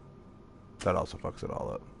 That also fucks it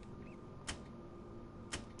all up.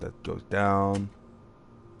 That goes down.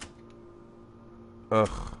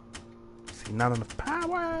 Ugh. See, not enough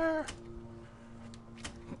power.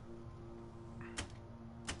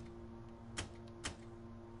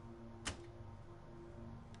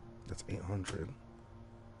 That's 800.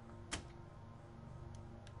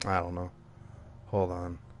 I don't know. Hold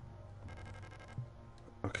on.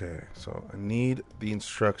 Okay, so I need the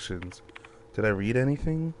instructions. Did I read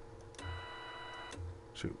anything?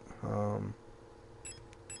 Shoot.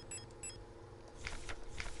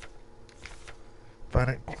 Find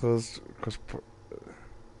it closed.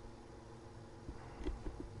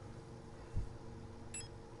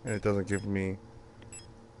 And it doesn't give me.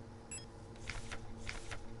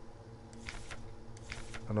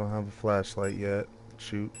 I don't have a flashlight yet.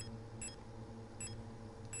 Shoot.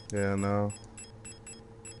 Yeah, no.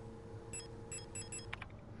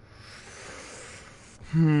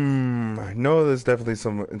 I know there's definitely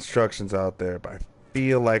some instructions out there, but I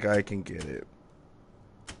feel like I can get it.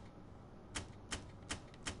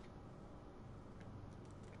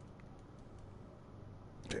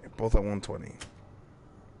 Okay, both at 120.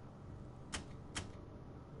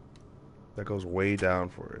 That goes way down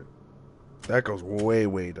for it. That goes way,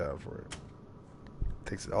 way down for it.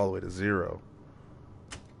 Takes it all the way to 0.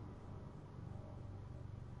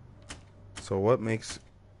 So what makes...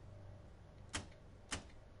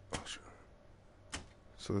 Oh, shit.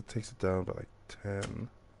 So that takes it down by like 10.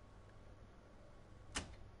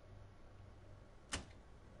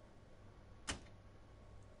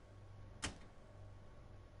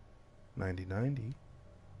 $90.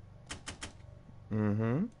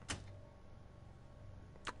 Mm-hmm.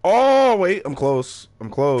 Oh, wait. I'm close. I'm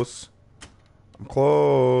close. I'm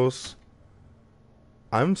close.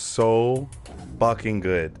 I'm so fucking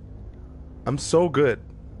good. I'm so good.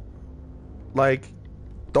 Like,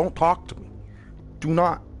 don't talk to me. Do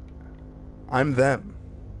not. I'm them.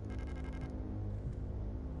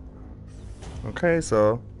 Okay,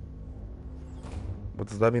 so... What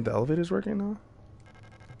does that mean? The elevator's working now?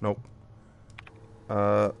 Nope.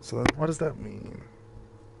 So then what does that mean?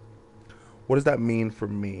 What does that mean for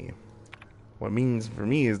me? What it means for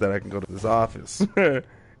me is that I can go to this office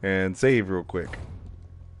and save real quick.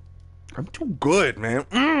 I'm too good,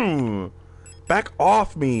 man. Back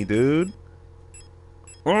off me, dude.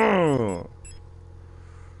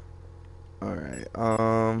 Alright,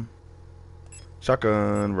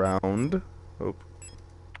 shotgun round. Oh. It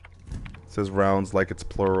says rounds like it's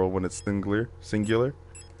plural when it's singular.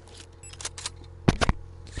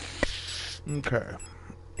 Okay.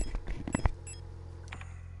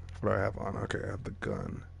 What do I have on? Okay, I have the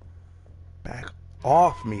gun. Back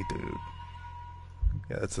off me, dude.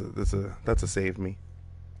 Yeah, that's a save me.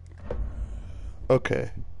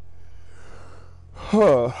 Okay.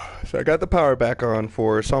 Huh. So I got the power back on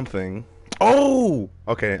for something. Oh!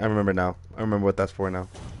 Okay, I remember now. I remember what that's for now.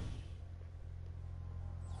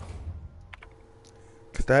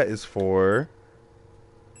 Because that is for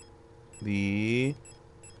the...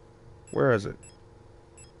 Where is it?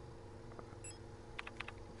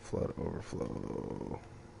 Flood overflow.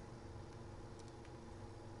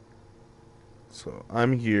 So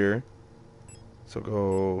I'm here. So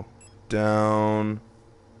go down.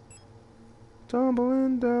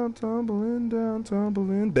 Tumbling down, tumbling down,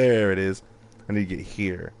 tumbling. There it is. I need to get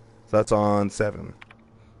here. So that's on 7.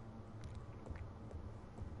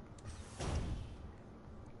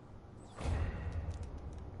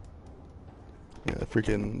 Yeah,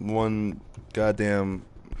 freaking one goddamn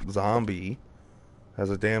zombie has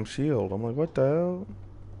a damn shield. I'm like, what the hell?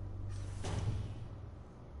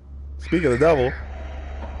 Speaking of the devil.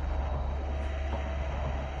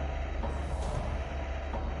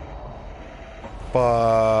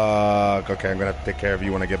 Fuck. Okay, I'm gonna have to take care of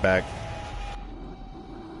you when I get back.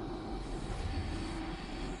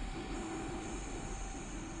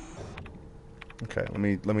 Okay,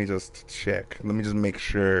 let me just check. Let me just make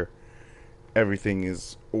sure everything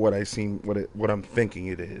is what I'm thinking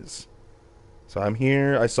it is. So I'm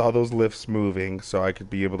here. I saw those lifts moving, so I could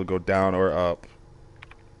be able to go down or up.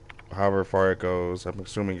 However far it goes. I'm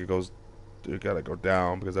assuming it gotta go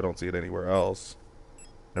down because I don't see it anywhere else.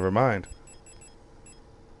 Never mind.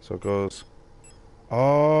 So it goes.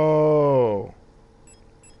 Oh.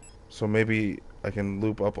 So maybe I can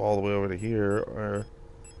loop up all the way over to here, or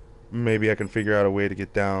maybe I can figure out a way to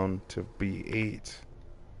get down to B8.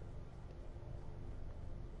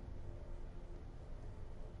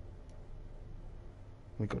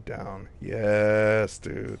 Let me go down. Yes,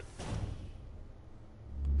 dude.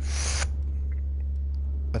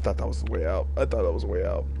 I thought that was the way out. I thought that was the way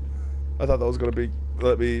out. I thought that was gonna be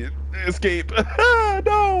let me escape.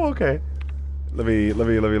 No, okay. Let me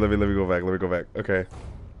go back. Let me go back. Okay.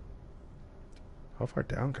 How far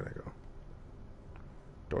down can I go?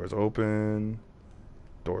 Doors open.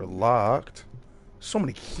 Door locked. So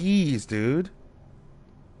many keys, dude.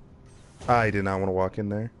 I did not want to walk in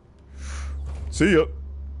there. See ya.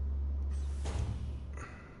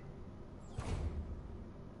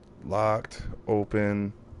 Locked.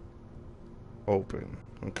 Open. Open.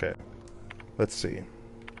 Okay. Let's see.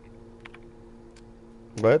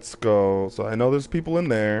 Let's go. So I know there's people in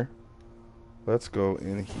there. Let's go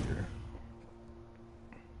in here.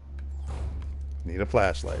 Need a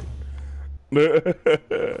flashlight.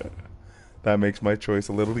 That makes my choice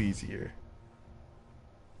a little easier.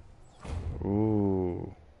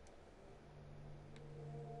 Ooh.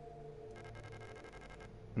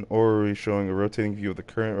 An orrery showing a rotating view of the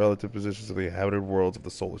current relative positions of the inhabited worlds of the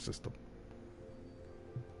solar system.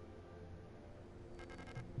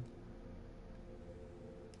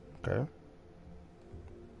 Okay.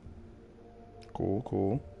 Cool,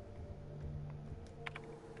 cool.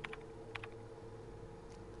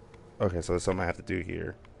 Okay, so there's something I have to do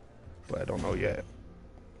here, but I don't know yet.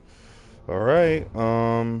 Alright,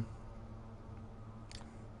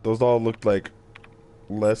 those all looked like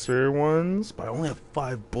lesser ones, but I only have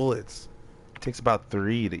 5 bullets. It takes about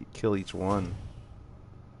 3 to kill each one.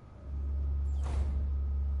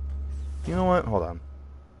 You know what? Hold on.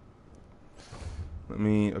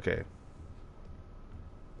 Okay.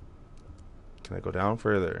 Can I go down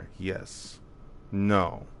further? Yes.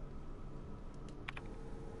 No.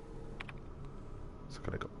 So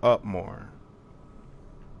can I go up more?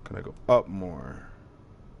 Can I go up more?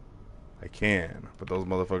 I can, but those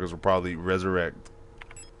motherfuckers will probably resurrect.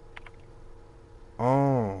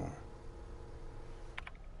 Oh.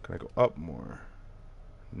 Can I go up more?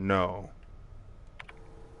 No.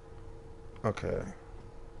 Okay.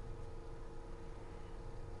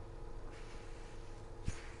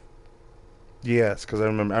 Yes, because I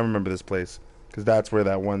remember this place. Because that's where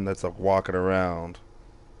that one that's like walking around.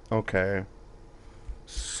 Okay.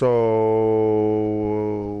 So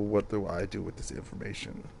what do I do with this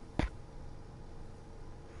information?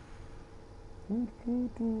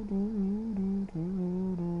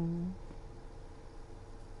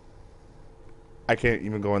 I can't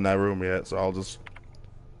even go in that room yet, so I'll just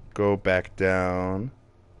go back down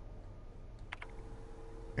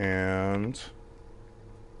and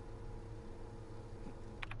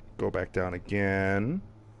go back down again.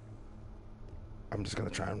 I'm just gonna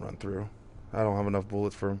try and run through. I don't have enough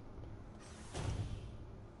bullets for him.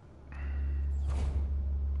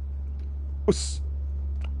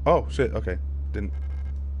 Oh shit, okay. Didn't.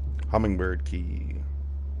 Hummingbird key.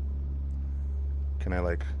 Can I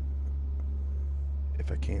like,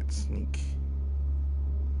 if I can't sneak?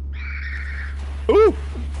 Ooh!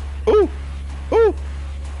 Ooh! Ooh!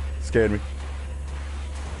 Scared me.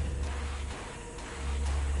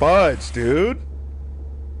 Fudge, dude!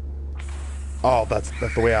 Oh, that's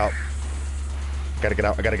the way out. Gotta get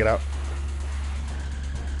out, I gotta get out.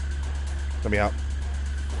 Let me out.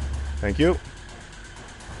 Thank you.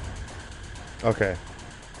 Okay.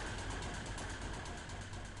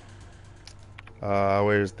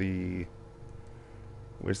 Where's the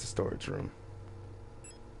storage room?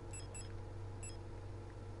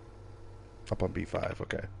 Up on B5,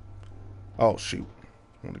 okay. Oh shoot.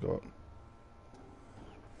 I want to go up.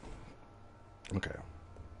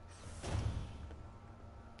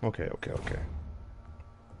 Okay. Okay.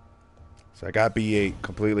 So I got B8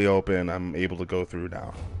 completely open. I'm able to go through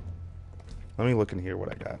now. Let me look in here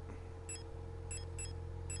what I got.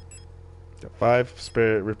 Got 5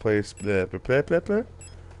 spare repair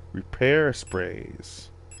sprays.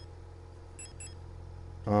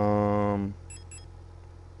 I'm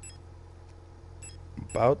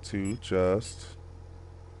about to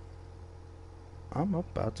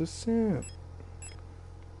simp.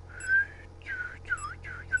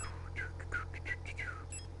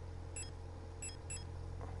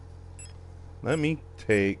 Let me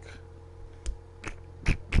take.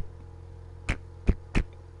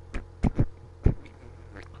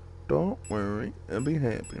 Don't worry, I'll be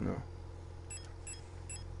happy now.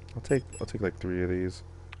 I'll take like 3 of these.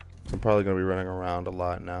 I'm probably gonna be running around a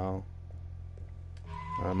lot now.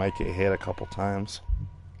 I might get hit a couple times.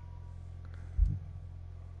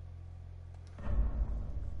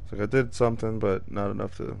 It's like I did something, but not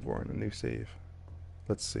enough to warrant a new save.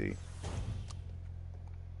 Let's see.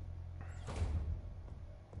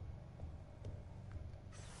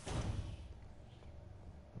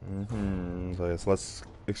 So let's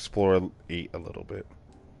explore 8 a little bit.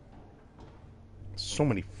 So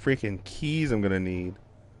many freaking keys I'm gonna need.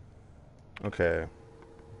 Okay.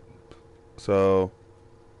 So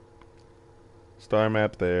Star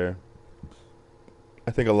map there.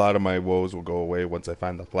 I think a lot of my woes will go away once I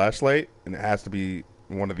find the flashlight, and it has to be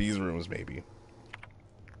one of these rooms, maybe.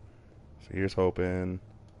 So here's hoping.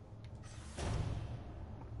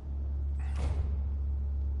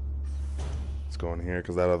 Let's go in here,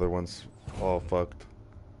 because that other one's all fucked.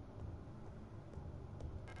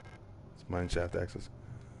 It's mineshaft access.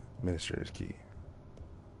 Administrator's key.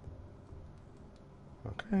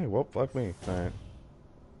 Okay, well, fuck me. Alright.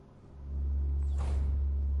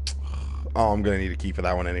 Oh, I'm gonna need a key for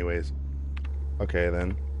that one anyways. Okay,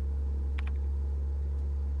 then.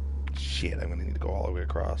 Shit, I'm gonna need to go all the way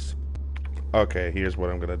across. Okay, here's what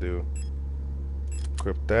I'm gonna do.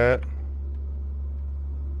 Equip that.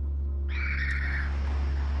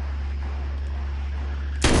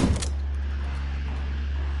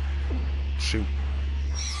 Shoot.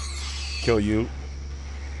 Kill you.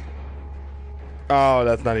 Oh,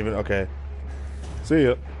 that's not even... Okay. See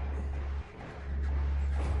ya.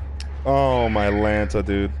 Oh, my Lanta,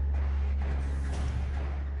 dude.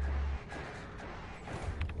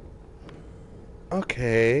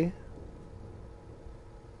 Okay.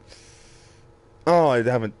 Oh, I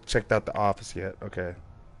haven't checked out the office yet. Okay.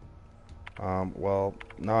 Well,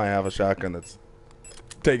 now I have a shotgun that's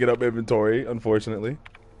taking up inventory, unfortunately.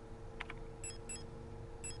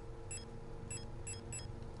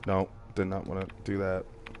 No, did not want to do that.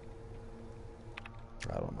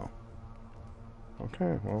 I don't know.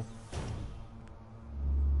 Okay, well.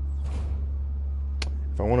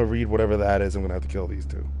 If I want to read whatever that is, I'm going to have to kill these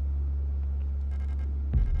two.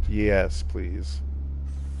 Yes, please.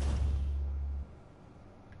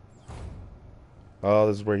 Oh,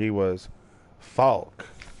 this is where he was. Falk.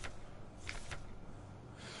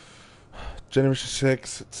 Generation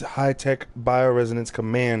 6, it's a high-tech bioresonance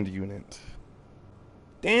command unit.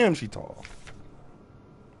 Damn, she tall.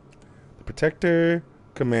 The Protector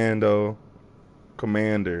Commander,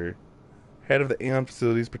 head of the Aeon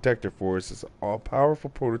Facilities Protector Force, is an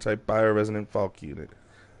all-powerful prototype bioresonant Falk unit.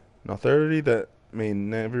 An authority that may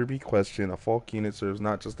never be questioned, a Falk unit serves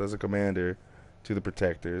not just as a commander to the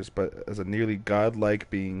Protectors, but as a nearly godlike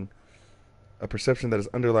being, a perception that is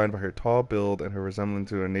underlined by her tall build and her resemblance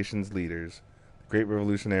to her nation's leaders, the Great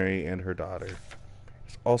Revolutionary and her daughter.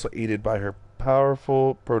 It's also aided by her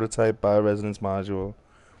powerful prototype bioresonance module,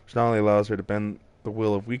 which not only allows her to bend the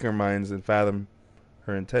will of weaker minds and fathom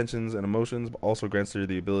her intentions and emotions, but also grants her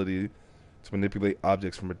the ability to manipulate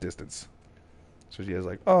objects from a distance. So she has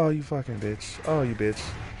like, oh, you fucking bitch. Oh, you bitch.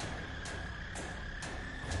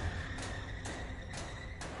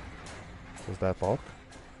 Was that Falk?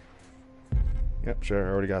 Yep, sure. I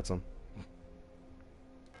already got some.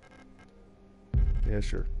 Yeah,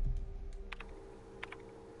 sure.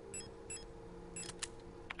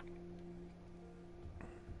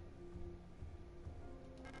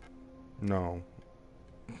 No.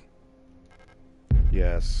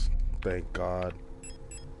 Yes. Thank God.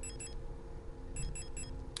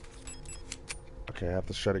 Okay, I have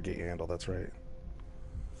the shutter gate handle. That's right.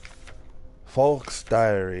 Falk's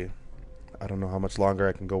diary. I don't know how much longer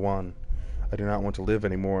I can go on. I do not want to live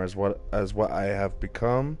anymore as what I have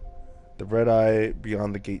become. The red eye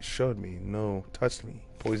beyond the gate showed me, no, touched me,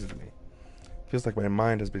 poisoned me. Feels like my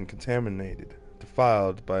mind has been contaminated,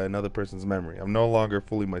 defiled by another person's memory. I'm no longer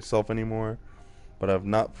fully myself anymore, but I've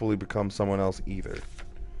not fully become someone else either.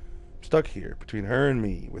 I'm stuck here, between her and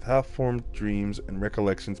me, with half-formed dreams and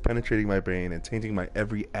recollections penetrating my brain and tainting my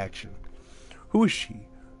every action. Who is she?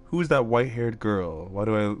 Who is that white-haired girl? Why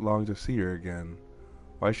do I long to see her again?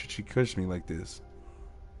 Why should she curse me like this?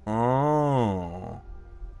 Oh.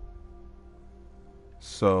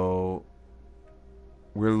 So,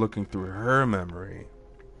 we're looking through her memory.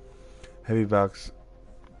 Heavy box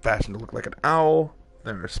fashioned to look like an owl.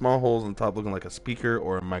 There are small holes on the top looking like a speaker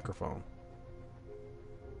or a microphone.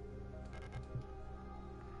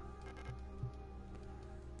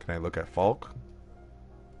 Can I look at Falk?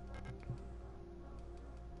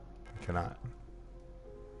 I cannot.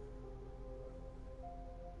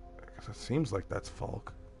 Because it seems like that's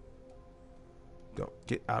Falk. Go.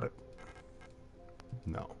 Get out of...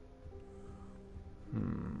 No.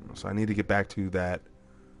 So I need to get back to that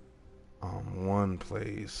one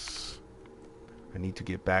place. I need to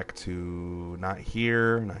get back to not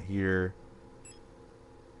here, not here.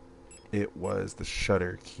 It was the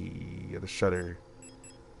shutter key, the shuttered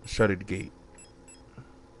gate.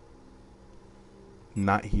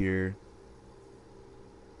 Not here.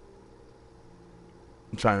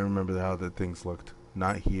 I'm trying to remember how the things looked.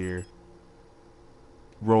 Not here.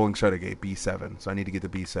 Rolling shutter gate, B7. So I need to get to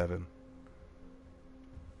B7.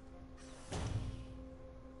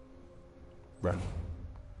 Run.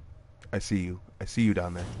 I see you. I see you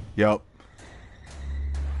down there. Yep.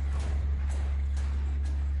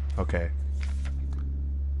 Okay.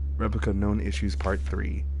 Replica known issues part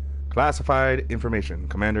 3. Classified information.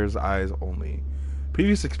 Commander's eyes only.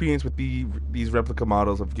 Previous experience with these replica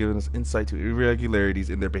models have given us insight to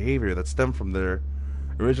irregularities in their behavior that stem from their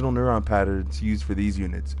original neuron patterns used for these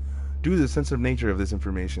units. Due to the sensitive nature of this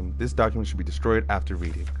information, this document should be destroyed after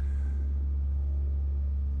reading.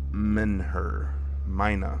 Minor.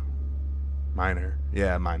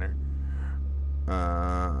 Yeah, minor.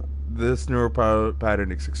 This neural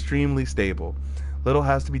pattern is extremely stable. Little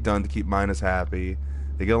has to be done to keep Minus happy.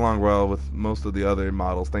 They get along well with most of the other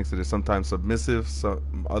models thanks to their sometimes submissive,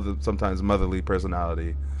 sometimes motherly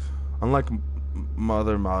personality. Unlike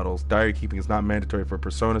other models, diary keeping is not mandatory for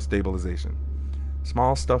persona stabilization.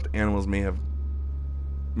 Small stuffed animals may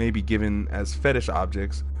be given as fetish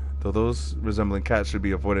objects, though those resembling cats should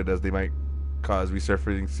be avoided as they might cause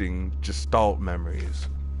resurfacing gestalt memories.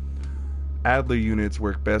 Adler units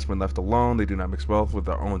work best when left alone. They do not mix well with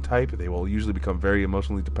their own type. They will usually become very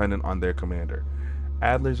emotionally dependent on their commander.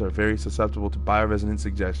 Adlers are very susceptible to bioresonant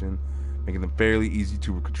suggestion, making them fairly easy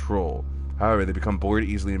to control. However, they become bored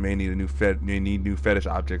easily and may need new fetish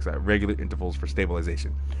objects at regular intervals for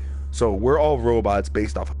stabilization. So we're all robots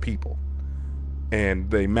based off of people, and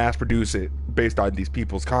they mass produce it based on these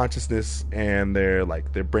people's consciousness and their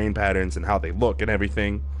brain patterns and how they look and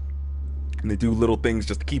everything. And they do little things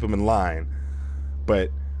just to keep them in line. But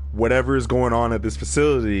whatever is going on at this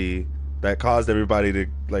facility that caused everybody to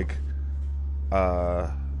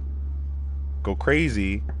go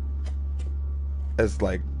crazy has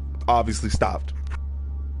obviously stopped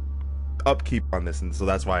upkeep on this, and so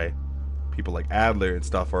that's why people like Adler and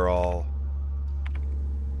stuff are all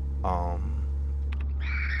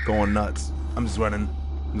going nuts. I'm just running.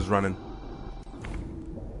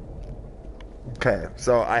 Okay,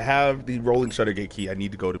 so I have the rolling shutter gate key. I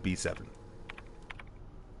need to go to B7. Let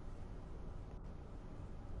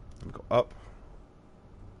me go up.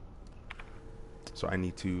 So I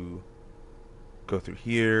need to go through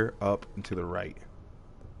here, up, and to the right.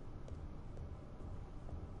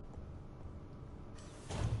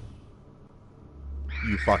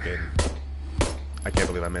 You fucking... I can't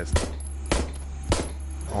believe I missed.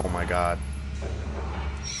 Oh my god.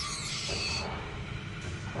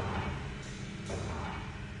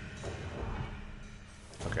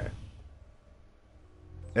 Okay.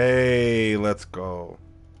 Hey, let's go.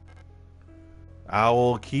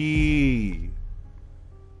 Owl key.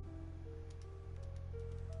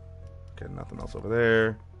 Okay, nothing else over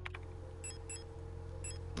there.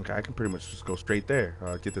 Okay, I can pretty much just go straight there.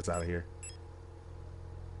 Get this out of here.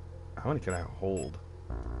 How many can I hold?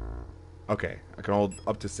 Okay, I can hold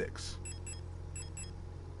up to 6.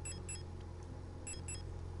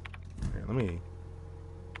 Here, let me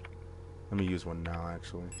use one now,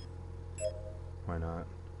 actually. Why not?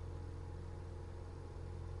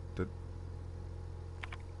 Did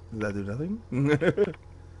that do nothing?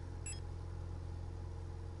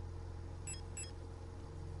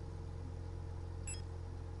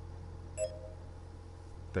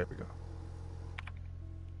 There we go.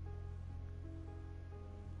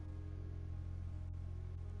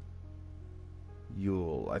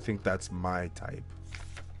 Yule. I think that's my type.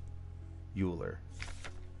 Euler.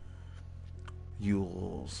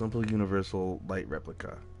 Yule. Simple universal light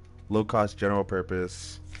replica. Low cost general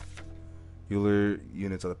purpose. Euler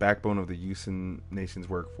units are the backbone of the Usan nation's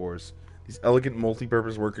workforce. These elegant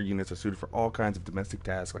multi-purpose worker units are suited for all kinds of domestic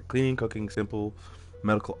tasks like cleaning, cooking, simple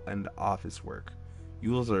medical, and office work.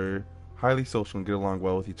 Yules are highly social and get along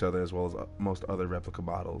well with each other as well as most other replica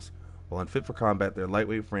models. While unfit for combat, their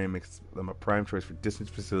lightweight frame makes them a prime choice for distance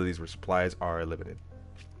facilities where supplies are limited.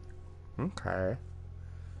 Okay.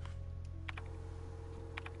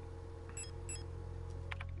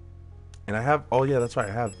 And I have, oh yeah, that's right,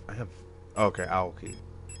 I have, okay, owl key.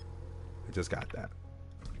 I just got that.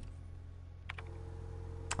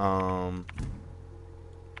 I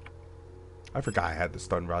forgot I had the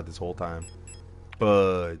stun rod this whole time.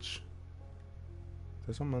 Budge. Is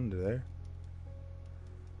there something under there?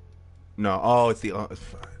 No. Oh, it's the...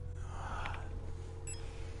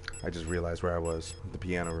 I just realized where I was. The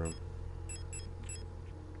piano room.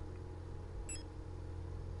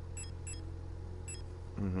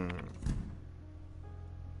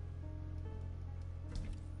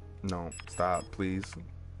 No. Stop, please.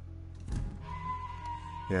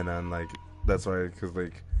 Yeah, and then, that's why, because,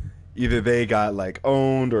 either they got,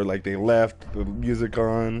 owned or, they left the music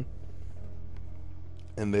on.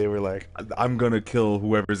 And they were like, I'm gonna kill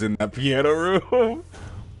whoever's in that piano room.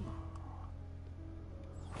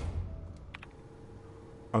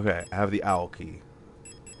 Okay, I have the owl key.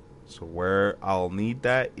 So where I'll need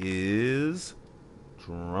that is...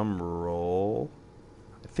 Drum roll.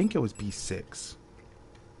 I think it was B6. So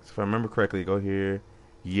if I remember correctly, go here.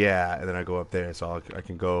 Yeah, and then I go up there. So I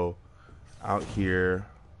can go out here.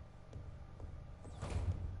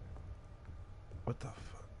 What the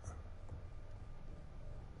fuck? I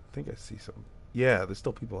think I see some. Yeah, there's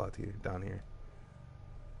still people out here, down here.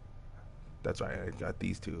 That's right, I got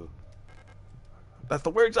these two. That's the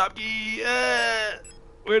workshop key! Yeah!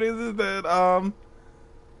 Where is it then?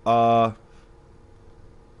 Was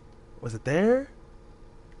it there?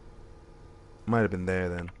 Might have been there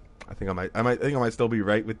then. I think I might still be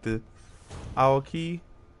right with the owl key.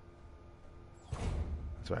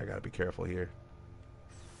 That's why I gotta be careful here.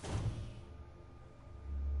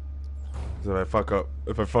 So if I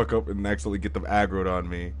fuck up and accidentally get them aggroed on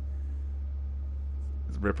me,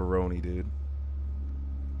 it's ripperoni, dude.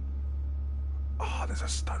 Oh, there's a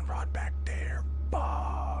stun rod back there.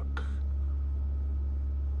 Fuck.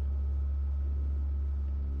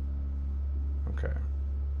 Okay.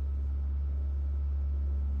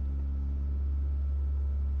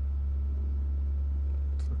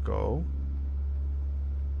 So go.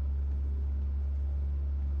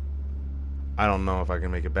 I don't know if I can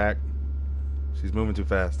make it back. She's moving too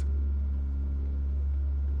fast.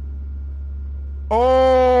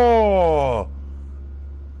 Oh!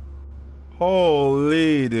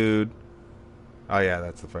 Holy, dude. Oh yeah,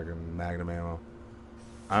 that's the fucking magnum ammo.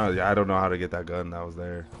 I don't know how to get that gun that was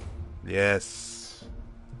there. Yes.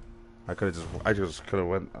 I just could have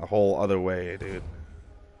went a whole other way, dude.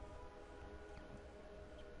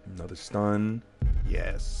 Another stun.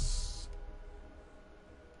 Yes.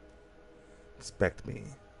 Inspect me.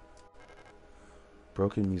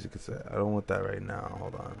 Broken music cassette. I don't want that right now.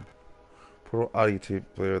 Hold on. Portal audio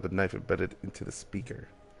tape player with the knife embedded into the speaker.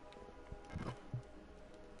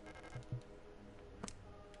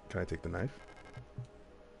 Can I take the knife?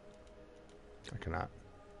 I cannot.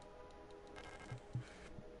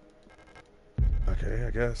 Okay,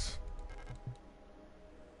 I guess.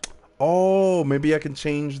 Oh, maybe I can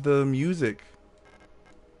change the music.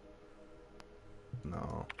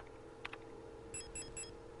 No.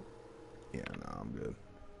 Yeah, no, I'm good.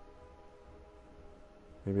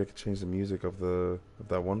 Maybe I could change the music of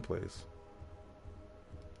that one place.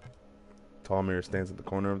 Tall mirror stands at the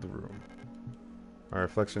corner of the room. My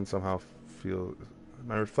reflection somehow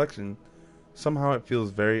it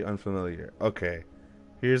feels very unfamiliar. Okay.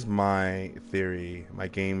 Here's my theory, my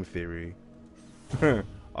game theory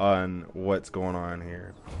on what's going on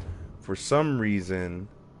here. For some reason,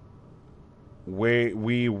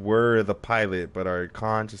 we were the pilot, but our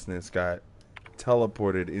consciousness got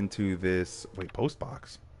teleported into this post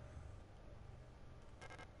box.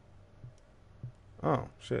 Oh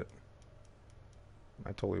shit!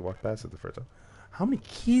 I totally walked past it the first time. How many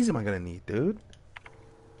keys am I gonna need, dude?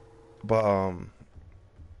 But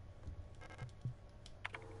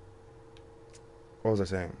what was I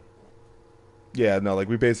saying? Yeah, no, like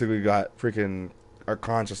we basically got freaking our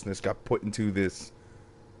consciousness got put into this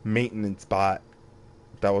maintenance bot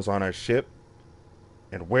that was on our ship,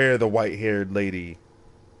 and where the white-haired lady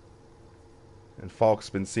and Falk's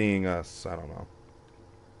been seeing us. I don't know.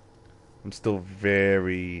 I'm still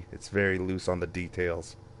it's very loose on the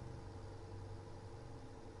details.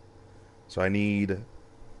 So I need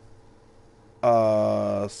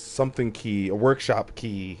something key, a workshop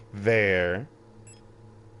key there.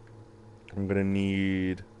 I'm gonna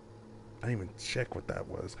need. I didn't even check what that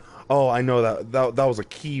was. Oh, I know that was a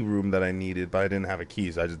key room that I needed, but I didn't have a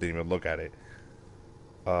key, so I just didn't even look at it.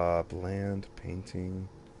 Bland painting.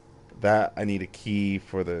 That I need a key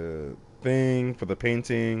for the thing, for the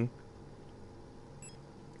painting.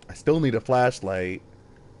 I still need a flashlight.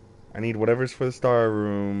 I need whatever's for the star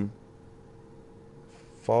room.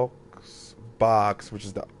 Falk's box, which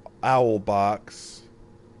is the owl box.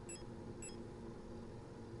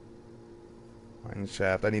 Mine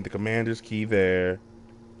shaft. I need the commander's key there.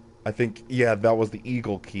 I think, yeah, that was the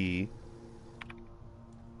eagle key.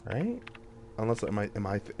 Right? Unless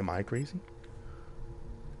am I crazy?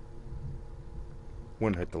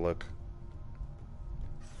 Wouldn't hurt to look.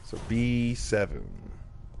 So B7.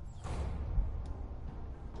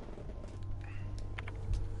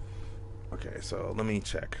 Okay, so let me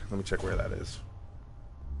check. Let me check where that is.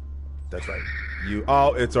 That's right.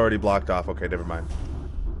 Oh, it's already blocked off. Okay, never mind.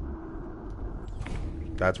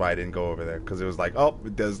 That's why I didn't go over there, because it was like, oh,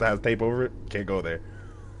 it does have tape over it. Can't go there.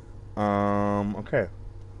 Okay.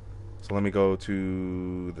 So let me go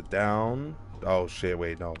to the down. Oh shit!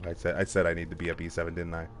 Wait, no. I said I need to be at B7,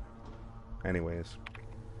 didn't I? Anyways,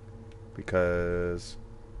 because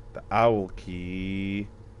the owl key.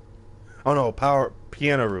 Oh no,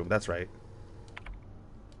 piano room. That's right.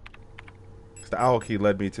 The owl key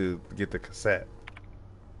led me to get the cassette.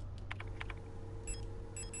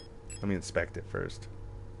 Let me inspect it first.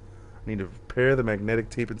 I need to repair the magnetic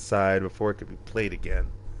tape inside before it can be played again.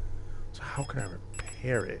 So how can I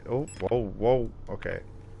repair it? Oh, whoa, whoa. Okay.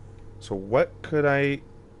 So what could I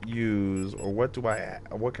use, or what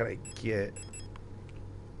can I get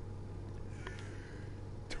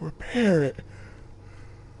to repair it?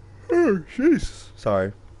 Oh, jeez.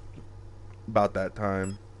 Sorry. About that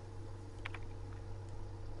time.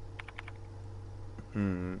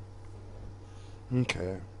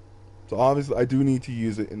 Okay. So obviously I do need to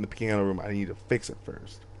use it in the piano room. I need to fix it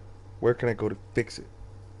first. Where can I go to fix it?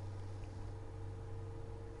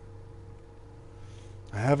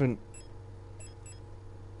 I haven't...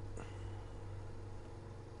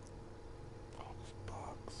 Oh, this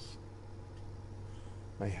box.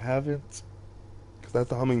 I haven't... Because that's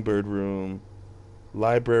the hummingbird room.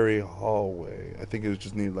 Library hallway. I think it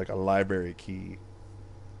just needed like a library key.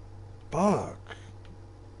 Fuck.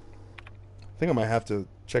 I think I might have to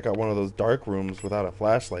check out one of those dark rooms without a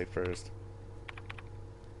flashlight first.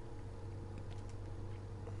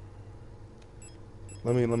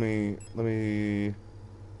 Let me...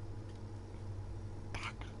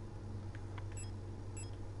 Fuck.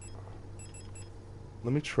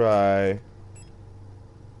 Let me try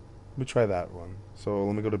that one. So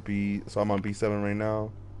let me go to B. So I'm on B7 right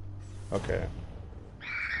now. Okay.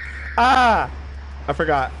 Ah! I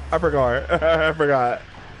forgot. I forgot. Okay. I forgot.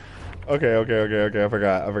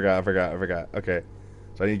 Okay.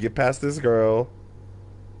 So I need to get past this girl.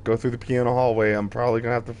 Go through the piano hallway. I'm probably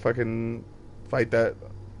gonna have to fucking fight that.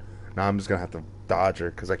 Nah, I'm just gonna have to dodge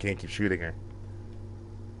her because I can't keep shooting her.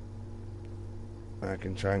 I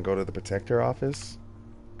can try and go to the protector office.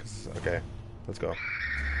 Okay, let's go.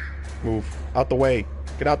 Move. Out the way.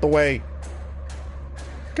 Get out the way.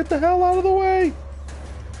 Get the hell out of the way.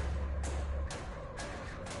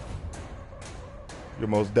 You're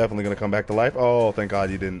most definitely going to come back to life. Oh, thank God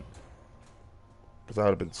you didn't. Because I would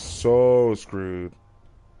have been so screwed.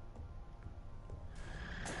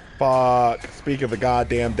 Fuck. Speak of the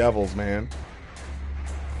goddamn devils, man.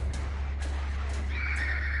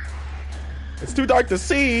 It's too dark to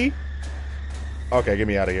see. Okay, get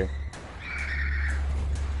me out of here.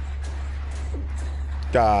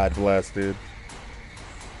 God bless, dude.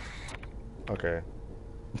 Okay.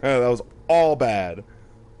 That was all bad.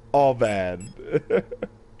 All bad.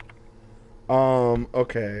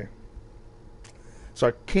 Okay. So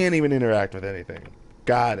I can't even interact with anything.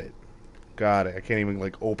 Got it. I can't even,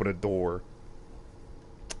 like, open a door.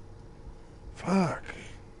 Fuck.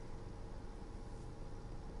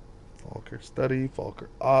 Falker study, Falker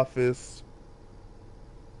office.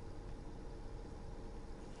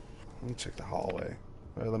 Let me check the hallway.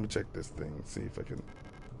 Alright, let me check this thing. See if I can...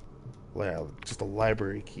 Yeah, just a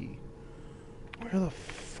library key. Where the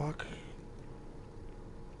fuck?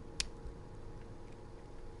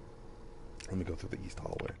 Let me go through the east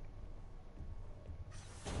hallway.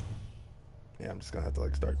 Yeah, I'm just gonna have to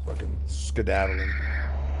like start fucking skedaddling.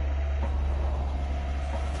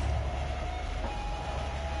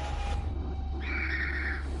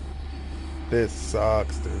 This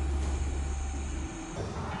sucks, dude.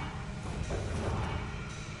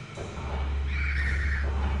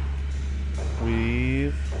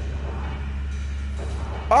 Weave.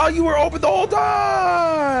 Oh, you were open the whole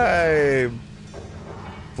time!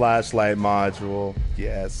 Flashlight module.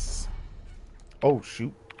 Yes. Oh,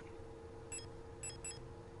 shoot.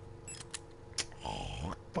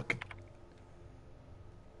 Oh, fucking.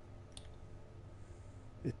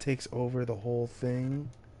 It takes over the whole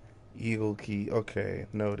thing. Eagle key. Okay,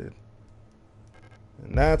 noted.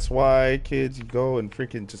 And that's why, kids, you go and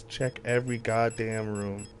freaking just check every goddamn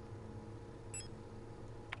room.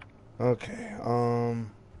 Okay,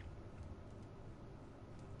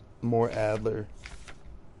 more Adler.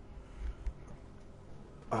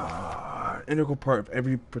 Integral part of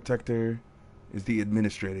every protector is the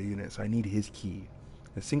administrator unit, so I need his key.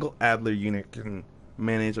 A single Adler unit can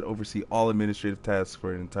manage and oversee all administrative tasks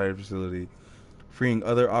for an entire facility, freeing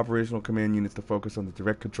other operational command units to focus on the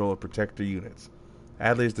direct control of protector units.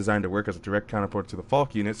 Adler is designed to work as a direct counterpart to the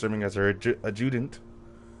Falk unit, serving as their adjutant.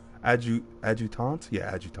 Adjutant?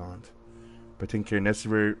 Yeah, adjutant. By taking care of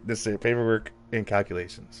necessary paperwork and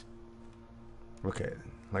calculations. Okay,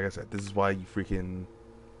 like I said, this is why you freaking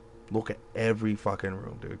look at every fucking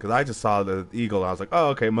room, dude. Because I just saw the eagle and I was like, oh,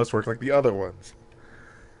 okay, it must work like the other ones.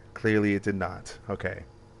 Clearly it did not. Okay.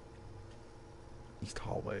 East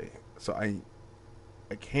hallway. So I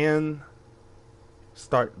can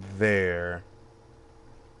start there.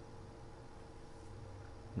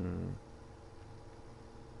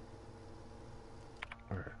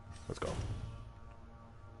 Alright, let's go.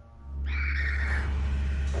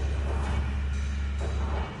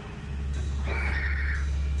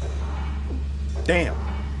 Damn.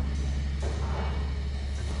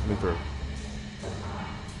 Let me through.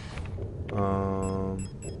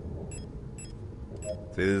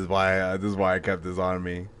 See, this is why I kept this on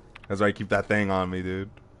me. That's why I keep that thing on me, dude.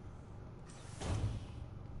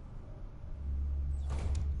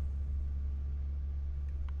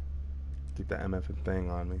 Keep that MF thing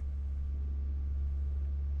on me.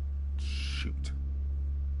 Shoot.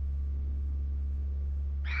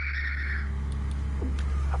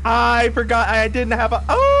 I forgot I didn't have a.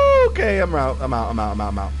 Oh, okay, I'm out. I'm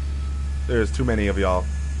out. There's too many of y'all.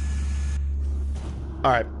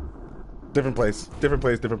 All right, different place, different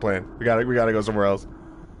plan. We gotta go somewhere else.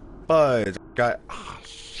 Fudge.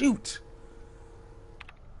 Shoot.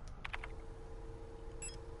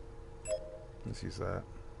 Let's use that.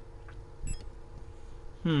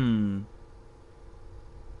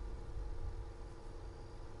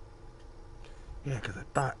 Yeah, because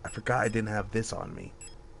I forgot I didn't have this on me.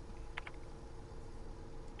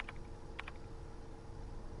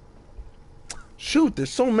 Shoot, there's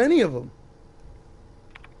so many of them.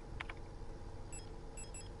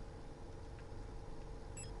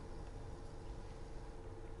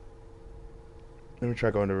 Let me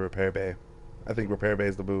try going to repair bay. I think repair bay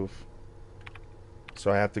is the move.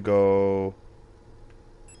 So I have to go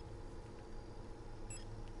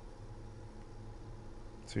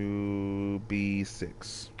to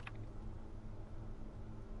B6.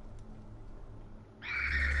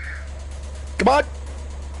 Come on!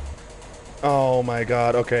 Oh my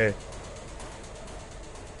god, okay.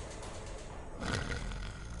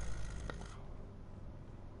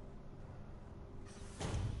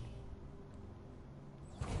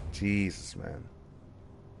 Jesus, man.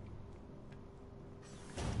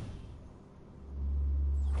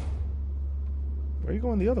 Where are you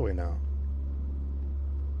going the other way now?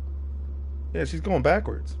 Yeah, she's going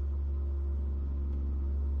backwards.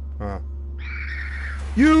 Huh.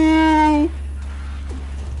 You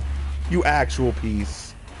actual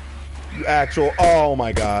piece. You actual. Oh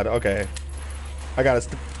my god. Okay. I gotta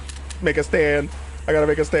make a stand. I gotta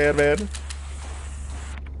make a stand, man.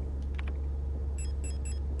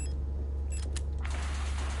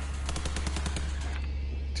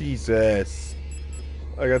 Jesus.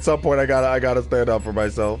 Like at some point I gotta stand up for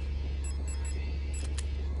myself.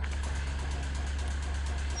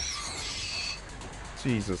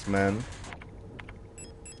 Jesus, man.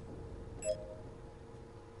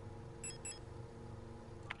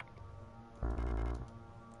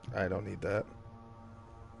 I don't need that.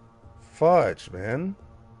 Fudge, man.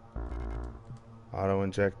 Auto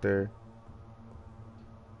injector.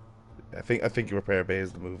 I think repair bay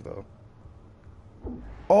is the move though.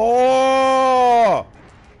 Oh!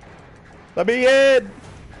 Let me in!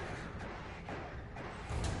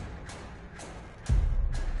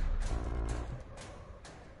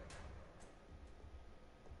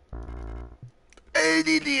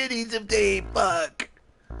 I need some tape. Fuck.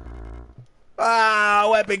 Ah,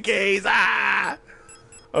 weapon case. Ah.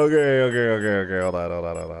 Okay. Hold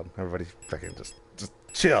on. Everybody, fucking just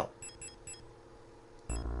chill.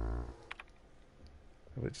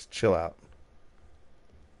 Everybody just chill out.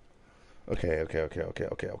 Okay.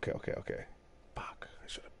 Fuck. I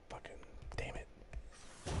should have fucking. Damn it.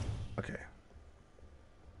 Okay.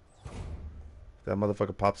 If that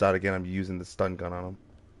motherfucker pops out again, I'm using the stun gun on him.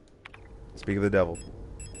 Speak of the devil.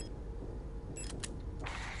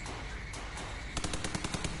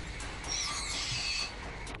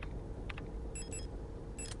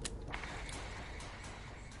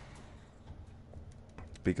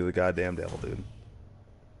 Speak of the goddamn devil, dude.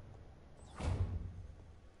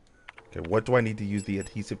 Okay, what do I need to use the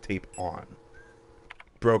adhesive tape on?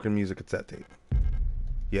 Broken music cassette tape.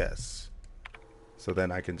 Yes. So then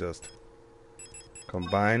I can just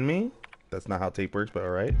combine me. That's not how tape works, but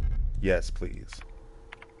alright. Yes, please.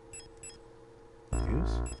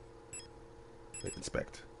 Use. Wait,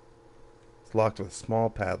 inspect. It's locked with a small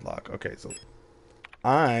padlock. Okay, so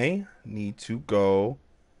I need to go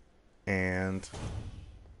and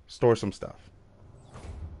store some stuff.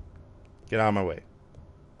 Get out of my way.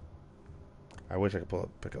 I wish I could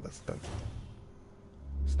pick up that stuff.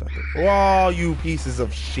 Oh, you pieces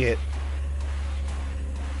of shit.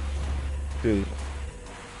 Dude.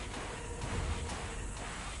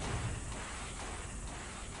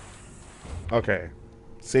 Okay.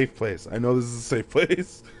 Safe place. I know this is a safe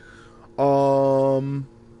place. Now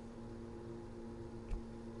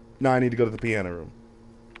I need to go to the piano room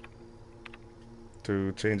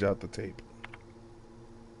to change out the tape.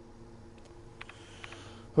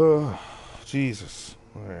 Oh, Jesus.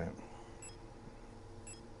 All right.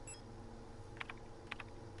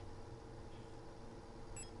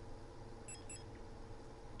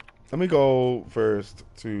 Let me go first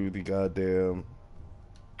to the goddamn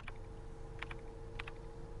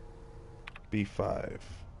B5.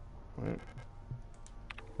 Right?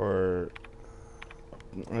 Or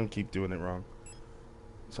I'm gonna keep doing it wrong.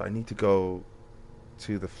 So I need to go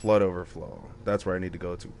to the flood overflow. That's where I need to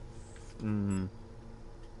go to.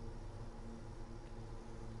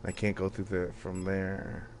 I can't go through from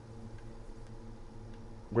there.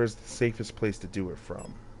 Where's the safest place to do it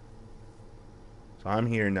from? So I'm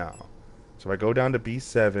here now. So if I go down to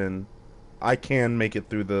B7, I can make it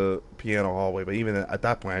through the piano hallway. But even at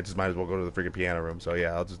that point, I just might as well go to the freaking piano room. So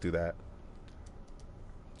yeah, I'll just do that.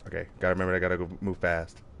 Okay, gotta remember I gotta go move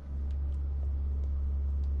fast.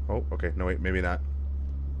 Oh, okay. No, wait, maybe not.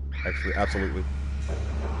 Actually, absolutely.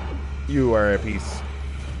 You are a piece.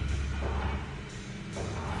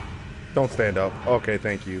 Don't stand up. Okay,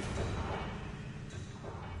 thank you.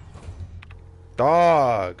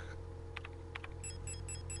 Dog.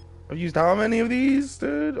 I've used how many of these,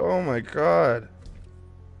 dude? Oh my god.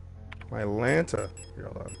 My Lanta. Here,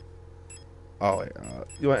 hold on. Oh, wait.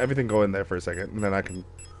 You want everything go in there for a second, and then I can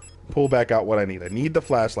pull back out what I need. I need the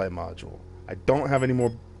flashlight module. I don't have any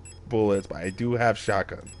more bullets, but I do have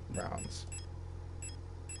shotgun rounds.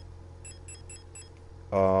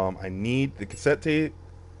 I need the cassette tape.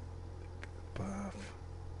 Buff.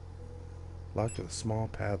 Locked with a small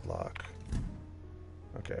padlock.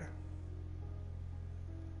 Okay.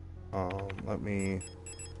 Let me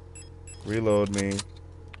reload me.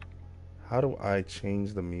 How do I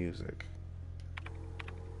change the music?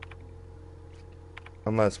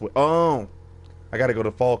 Unless we, oh, I gotta go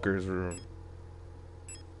to Falker's room.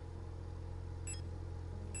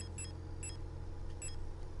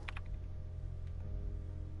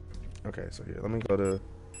 Okay, so here, let me go to.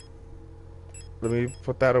 Let me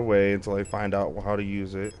put that away until I find out how to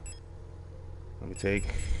use it. Let me take.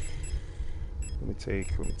 Let me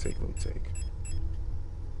take. Let me take. Let me take.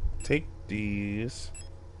 Take these.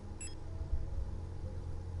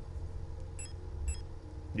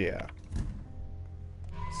 Yeah.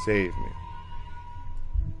 Save me.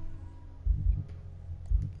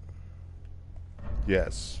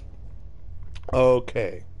 Yes.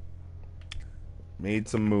 Okay. Made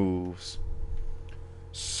some moves.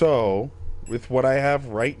 So, with what I have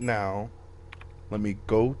right now, let me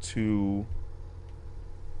go to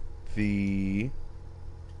the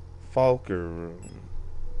Falker room.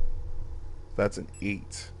 That's an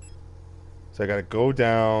 8. So I gotta go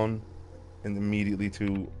down and immediately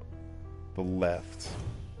to the left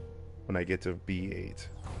when I get to B8.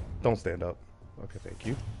 Don't stand up. Okay, thank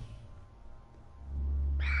you.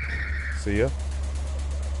 See ya.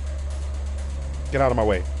 Get out of my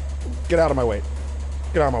way. Get out of my way.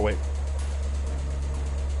 Get out of my way.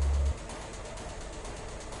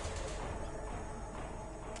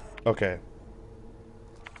 Okay.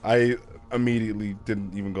 I immediately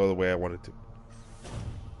didn't even go the way I wanted to.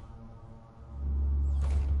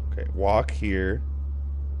 Okay, walk here.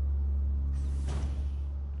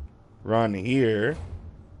 Run here.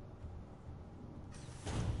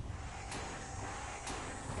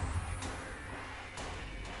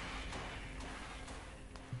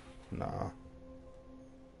 Nah.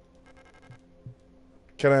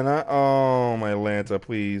 Can I not? Oh, my Lanta,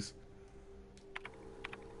 please.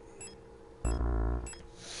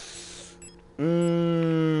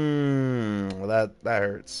 That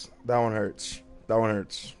hurts. That one hurts. That one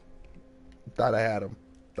hurts. Thought I had him.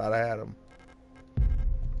 Thought I had him.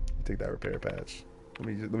 Take that repair patch.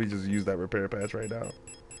 Let me just use that repair patch right now.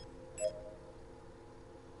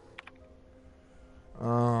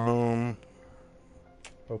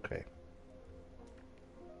 Okay.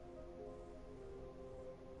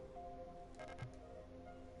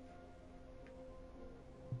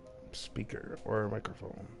 Speaker or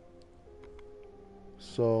microphone.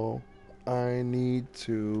 So I need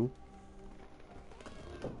to.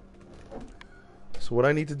 So what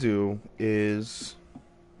I need to do is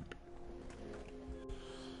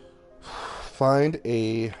find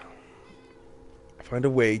a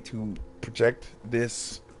way to project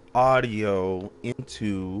this audio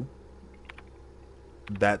into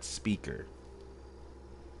that speaker.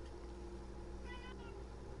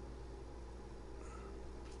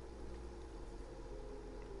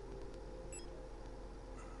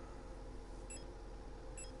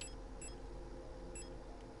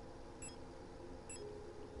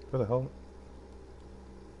 What the hell?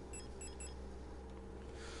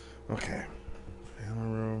 Okay. Family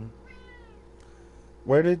room.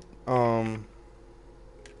 Where did oh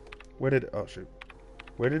shoot.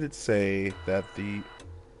 Where did it say that the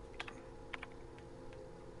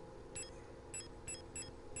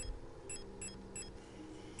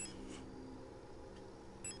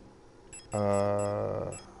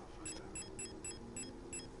Uh,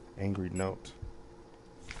 angry note.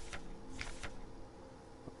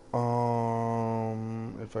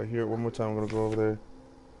 If I hear it one more time, I'm gonna go over there.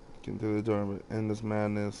 Get into the door, but end this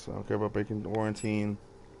madness. I don't care about breaking quarantine.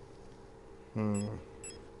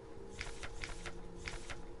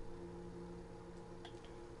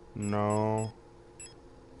 No.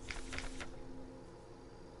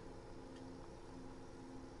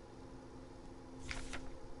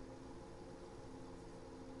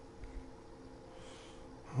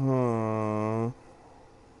 Huh.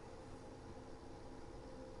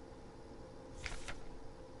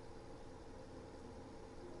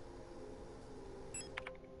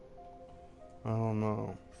 I don't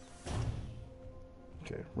know.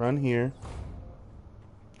 Okay, run here.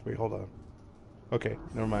 Wait, hold on. Okay,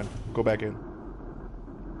 never mind. Go back in.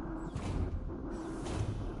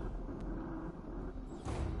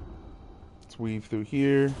 Let's weave through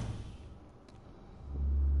here.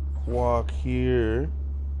 Walk here.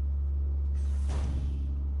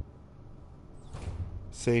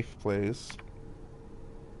 Safe place.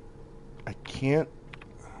 I can't.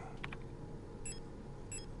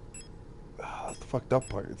 That's the fucked up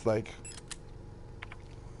part. It's like.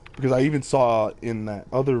 Because I even saw in that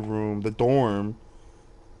other room, the dorm,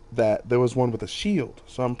 that there was one with a shield.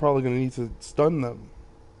 So I'm probably going to need to stun them.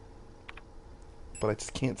 But I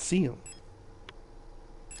just can't see them.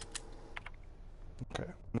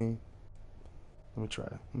 Okay. Let me try.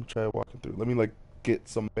 Let me try walking through. Let me, like, get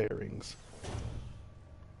some bearings.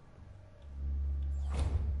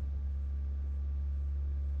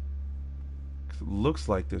 It looks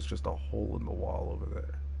like there's just a hole in the wall over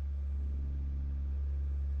there.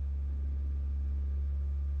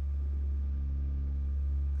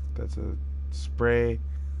 That's a spray.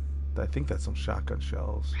 I think that's some shotgun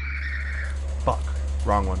shells. Fuck.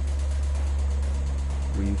 Wrong one.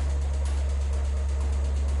 Leave.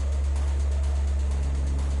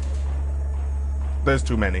 There's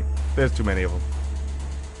too many. There's too many of them.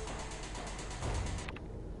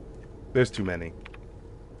 There's too many.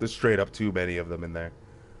 There's straight up too many of them in there.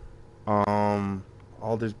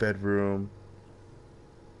 Alder's bedroom.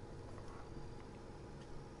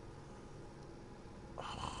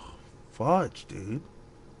 Oh, fudge, dude.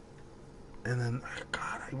 And then,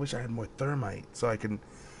 God, I wish I had more thermite so I can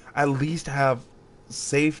at least have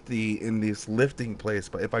safety in this lifting place.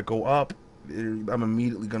 But if I go up, I'm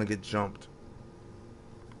immediately gonna get jumped.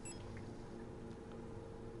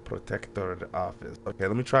 Protector office. Okay,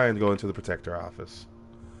 let me try and go into the protector office.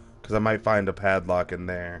 Because I might find a padlock in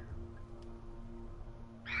there.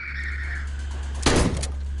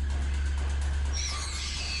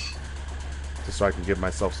 Just so I can give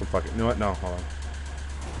myself some fucking... You know what? No, hold on.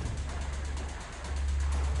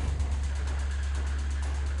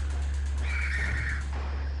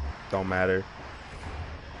 Don't matter.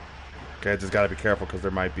 Okay, I just gotta be careful because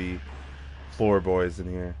there might be floor boys in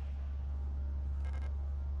here.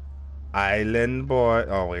 Island boy.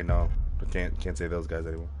 Oh wait, no. I can't say those guys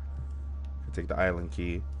anymore. I take the island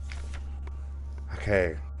key.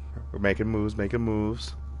 Okay, we're making moves, making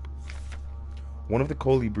moves. One of the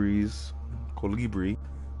colibri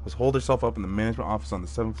was holed herself up in the management office on the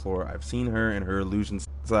 7th floor. I've seen her and her illusions.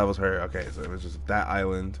 So that was her. Okay, so it was just that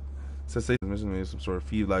island. Says they made some sort of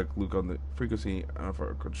feedback loop on the frequency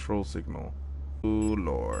for a control signal. Oh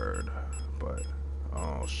lord, but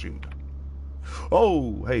oh shoot.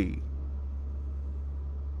 Oh hey,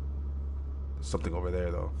 there's something over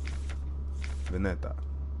there though. Veneta.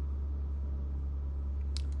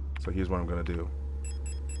 So here's what I'm gonna do.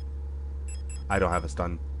 I don't have a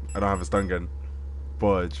stun. I don't have a stun gun.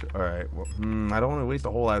 Fudge. All right. Well, I don't want to waste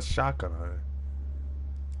a whole ass shotgun on it.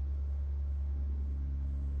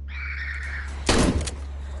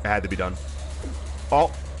 It had to be done.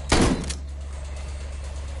 Oh.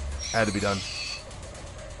 Had to be done.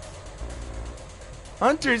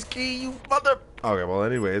 Hunter's key, you mother... Okay, well,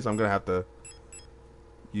 anyways, I'm gonna have to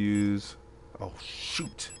use... Oh,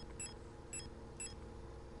 shoot.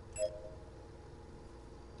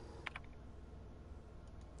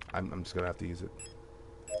 I'm just gonna have to use it.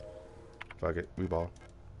 Fuck it. We ball.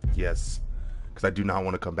 Yes. Because I do not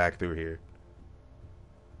want to come back through here.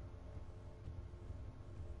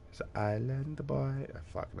 It's an island boy. Oh,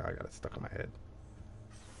 fuck, now I got it stuck on my head.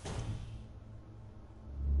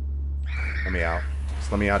 Let me out.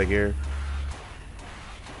 Just let me out of here.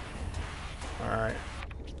 Alright.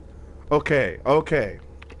 Okay, okay,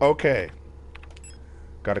 okay.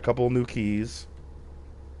 Got a couple new keys.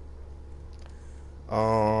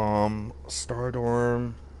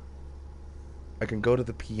 Stardorm. I can go to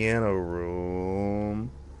the piano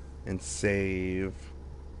room and save.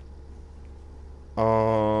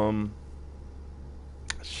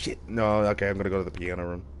 shit. No, okay, I'm gonna go to the piano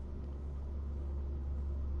room.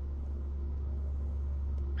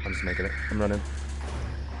 I'm just making it. I'm running.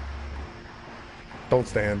 Don't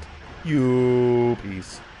stand. You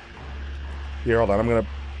piece. Here, hold on. I'm gonna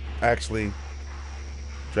actually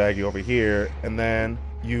drag you over here, and then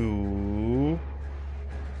you.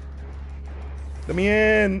 Let me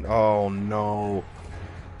in. Oh no.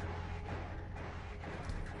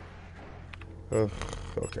 Ugh,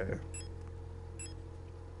 okay.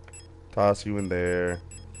 Toss you in there.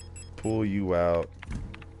 Pull you out.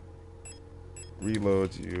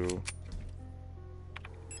 Reload you.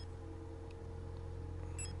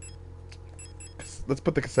 Let's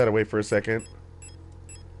put the cassette away for a second.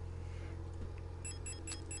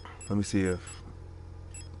 Let me see if...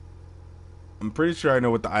 I'm pretty sure I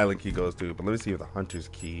know what the island key goes to, but let me see if the hunter's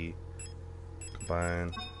key...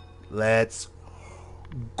 Combine. Let's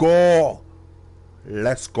go!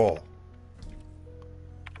 Let's go.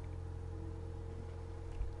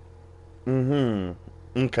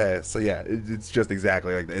 Okay, so yeah, it's just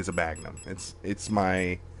exactly like that. It's a Magnum. It's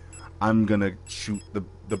my... I'm gonna shoot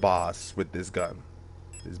the boss with this gun.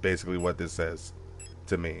 Is basically what this says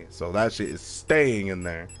to me. So that shit is staying in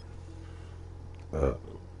there.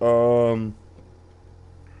 Um...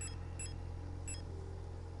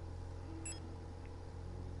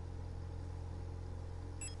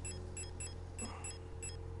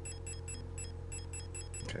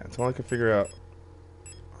 Okay, until I can figure out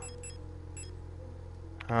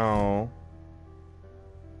how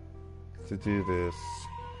to do this.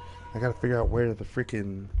 I gotta figure out where the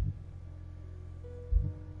freaking...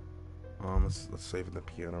 let's save in the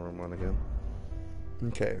piano room one again.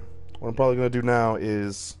 Okay. What I'm probably gonna do now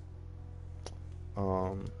is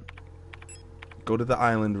go to the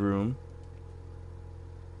island room.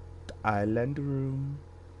 The island room.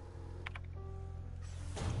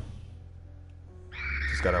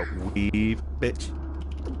 Just gotta weave, bitch.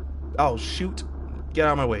 Oh shoot. Get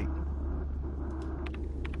out of my way.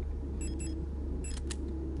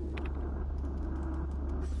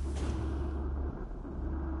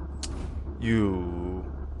 You.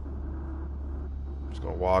 Just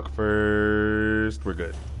gonna walk first. We're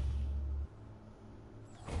good.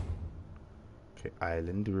 Okay,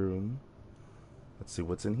 island room. Let's see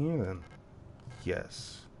what's in here then.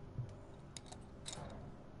 Yes.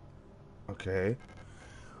 Okay.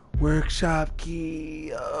 Workshop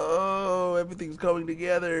key. Oh, everything's coming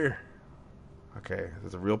together. Okay,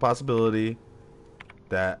 there's a real possibility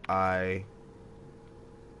that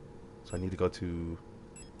So I need to go to...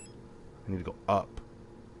 I need to go up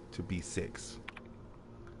to B6.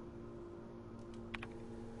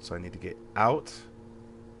 So I need to get out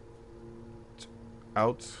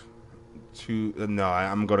to... no,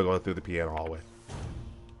 I'm going to go through the piano hallway.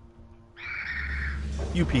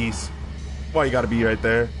 You piece. Why you gotta be right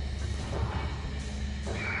there?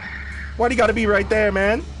 Why do you gotta be right there,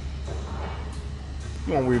 man?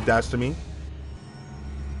 You won't weave dash to me.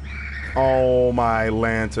 Oh my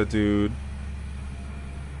Lanta, dude.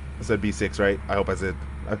 I said B6, right? I hope I said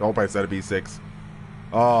a B6.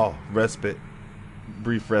 Oh, respite.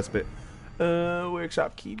 Brief respite.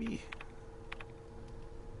 Workshop Kiwi.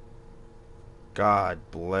 God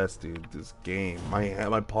bless, dude, this game.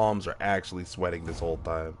 My palms are actually sweating this whole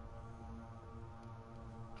time.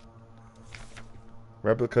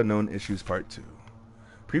 Replica known issues part 2.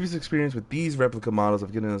 Previous experience with these replica models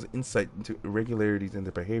have given us insight into irregularities in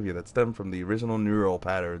their behavior that stem from the original neural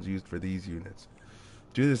patterns used for these units.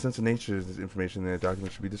 Due to the sense of nature of this information, their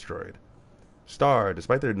documents should be destroyed. Star.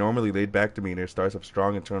 Despite their normally laid-back demeanor, stars have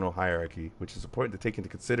strong internal hierarchy, which is important to take into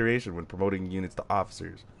consideration when promoting units to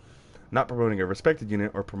officers. Not promoting a respected unit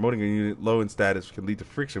or promoting a unit low in status can lead to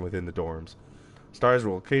friction within the dorms. Stars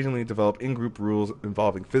will occasionally develop in-group rules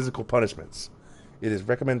involving physical punishments. It is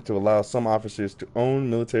recommended to allow some officers to own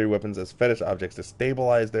military weapons as fetish objects to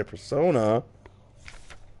stabilize their persona.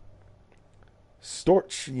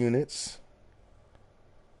 Storch units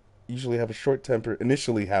initially have a short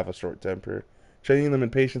temper. Training them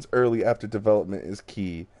in patience early after development is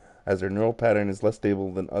key, as their neural pattern is less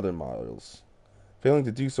stable than other models. Failing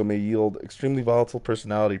to do so may yield extremely volatile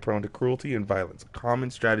personality prone to cruelty and violence. A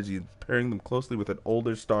common strategy is pairing them closely with an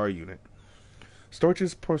older star unit.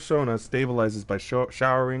 Storch's persona stabilizes by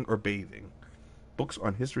showering or bathing. Books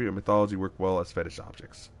on history or mythology work well as fetish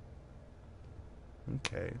objects.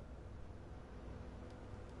 Okay.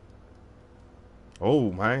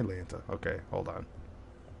 Oh, my Lanta. Okay, hold on.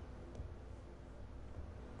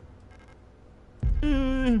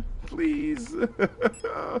 Please.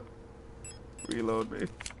 Reload me.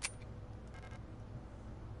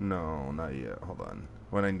 No, not yet. Hold on.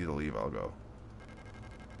 When I need to leave, I'll go.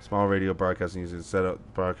 Small radio broadcasting using setup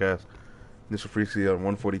broadcast. Initial frequency on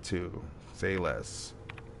 142. Say less.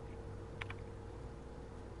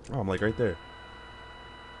 Oh, I'm like right there.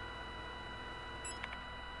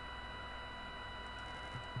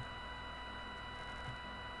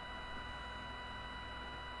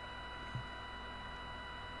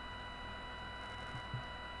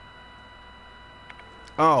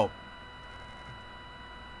 Oh.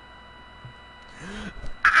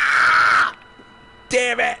 Ah!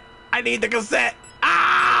 Damn it! I need the cassette.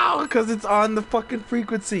 Ow! Because it's on the fucking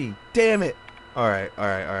frequency. Damn it. Alright.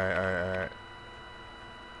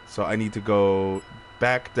 So I need to go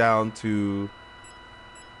back down to...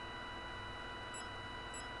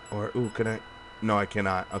 Or, ooh, can I... No, I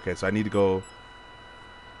cannot. Okay, so I need to go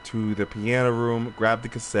to the piano room, grab the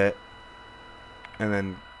cassette, and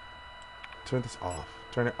then turn this off.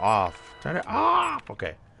 Turn it off. Turn it off.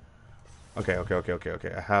 Okay.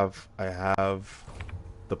 Okay. I have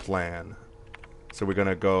the plan. So we're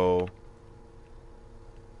gonna go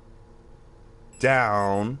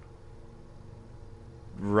down,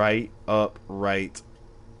 right, up, right,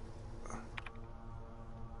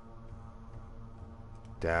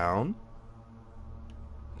 down.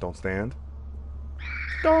 Don't stand.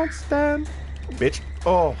 Don't stand, bitch.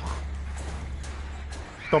 Oh,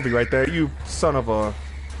 don't be right there, you son of a.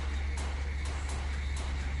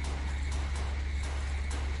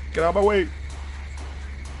 Get out of my way.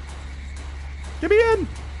 Get me in.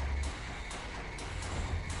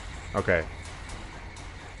 Okay.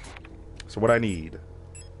 So what I need,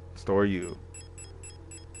 store you.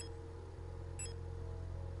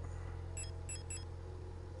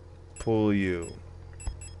 Pull you.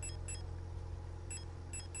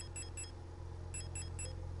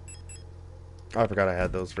 I forgot I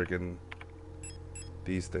had those freaking,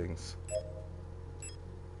 these things.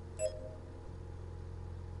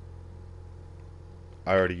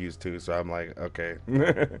 I already used two, so I'm like, okay.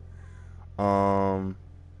 Alright,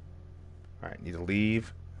 need to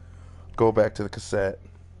leave. Go back to the cassette.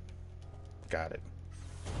 Got it.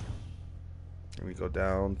 And we go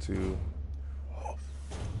down to...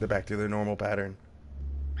 They're back to their normal pattern.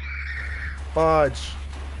 Fudge!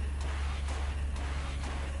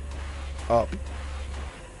 Up.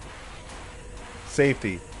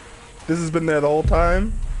 Safety. This has been there the whole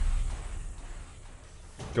time?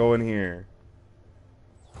 Go in here.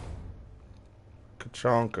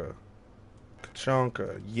 Kachanka.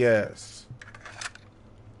 Kachanka, yes.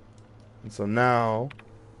 And so now,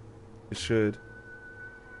 it should...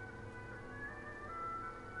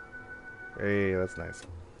 Hey, that's nice.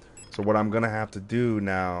 So what I'm gonna have to do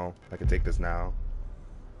now, I can take this now.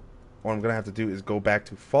 What I'm gonna have to do is go back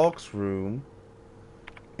to Falk's room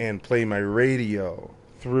and play my radio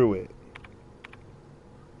through it.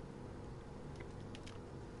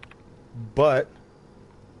 But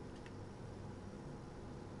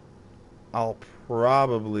I'll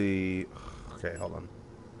probably... Okay, hold on.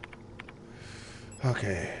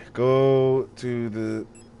 Okay, go to the...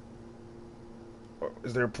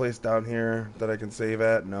 Is there a place down here that I can save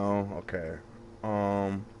at? No? Okay.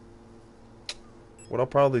 What I'll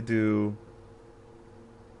probably do...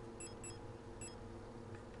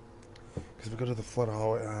 Because we go to the flood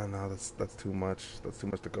hallway... no, that's too much. That's too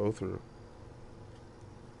much to go through.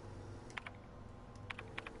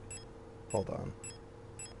 Hold on.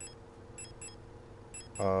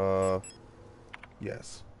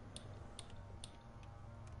 Yes.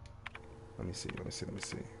 Let me see.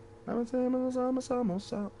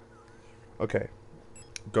 Okay.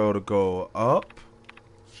 Go up.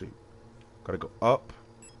 Shoot. Gotta go up.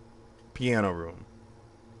 Piano room.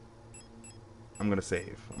 I'm gonna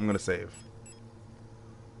save.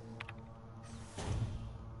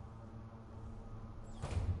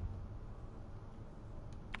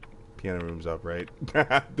 Piano room's up, right?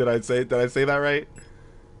 Did I say that right?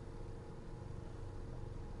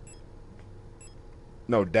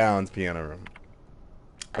 No, down's piano room.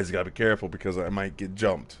 I just gotta be careful because I might get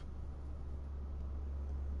jumped.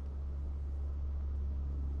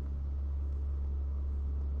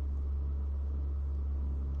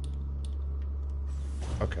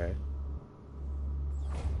 Okay.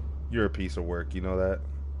 You're a piece of work, you know that?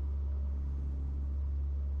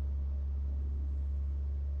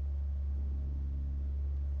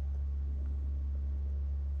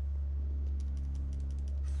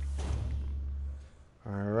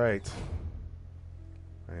 Alright.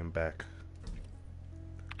 I am back.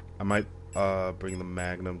 I might bring the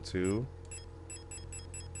Magnum too.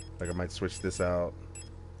 Like I might switch this out.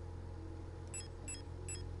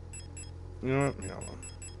 You know what? Hold on.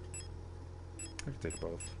 I can take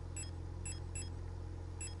both.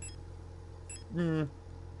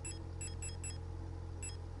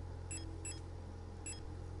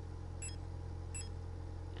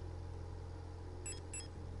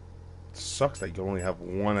 sucks that you can only have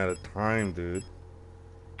one at a time, dude.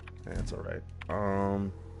 That's alright.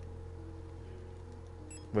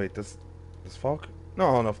 Wait, does Falk?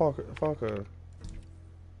 No, Falca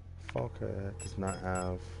does not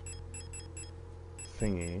have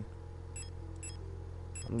thingy.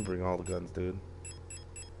 I'm gonna bring all the guns, dude.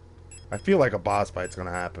 I feel like a boss fight's gonna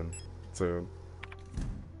happen soon.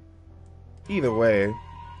 Either way,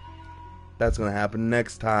 that's gonna happen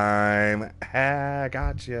next time. Ha,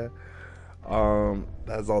 gotcha.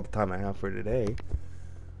 That's all the time I have for today.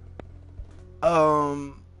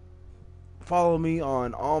 Follow me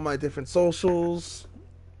on all my different socials.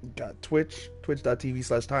 Got Twitch,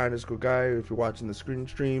 twitch.tv/Tai_guy. If you're watching the screen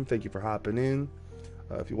stream, thank you for hopping in.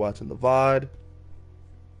 If you're watching the VOD,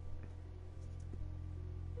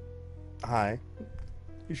 hi.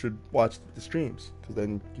 You should watch the streams, because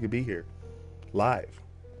then you could be here live.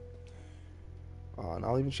 And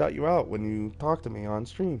I'll even shout you out when you talk to me on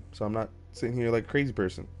stream, so I'm not sitting here like a crazy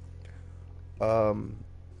person.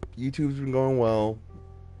 YouTube's been going well.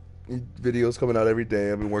 Videos coming out every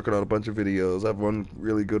day. I've been working on a bunch of videos. I have one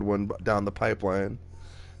really good one down the pipeline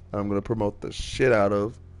I'm gonna promote the shit out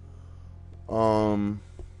of.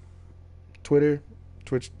 Twitter,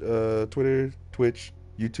 Twitch,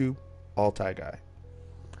 YouTube, all Tai Guy.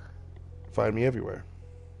 Find me everywhere.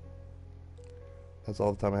 That's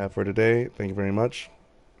all the time I have for today. Thank you very much.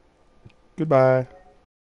 Goodbye.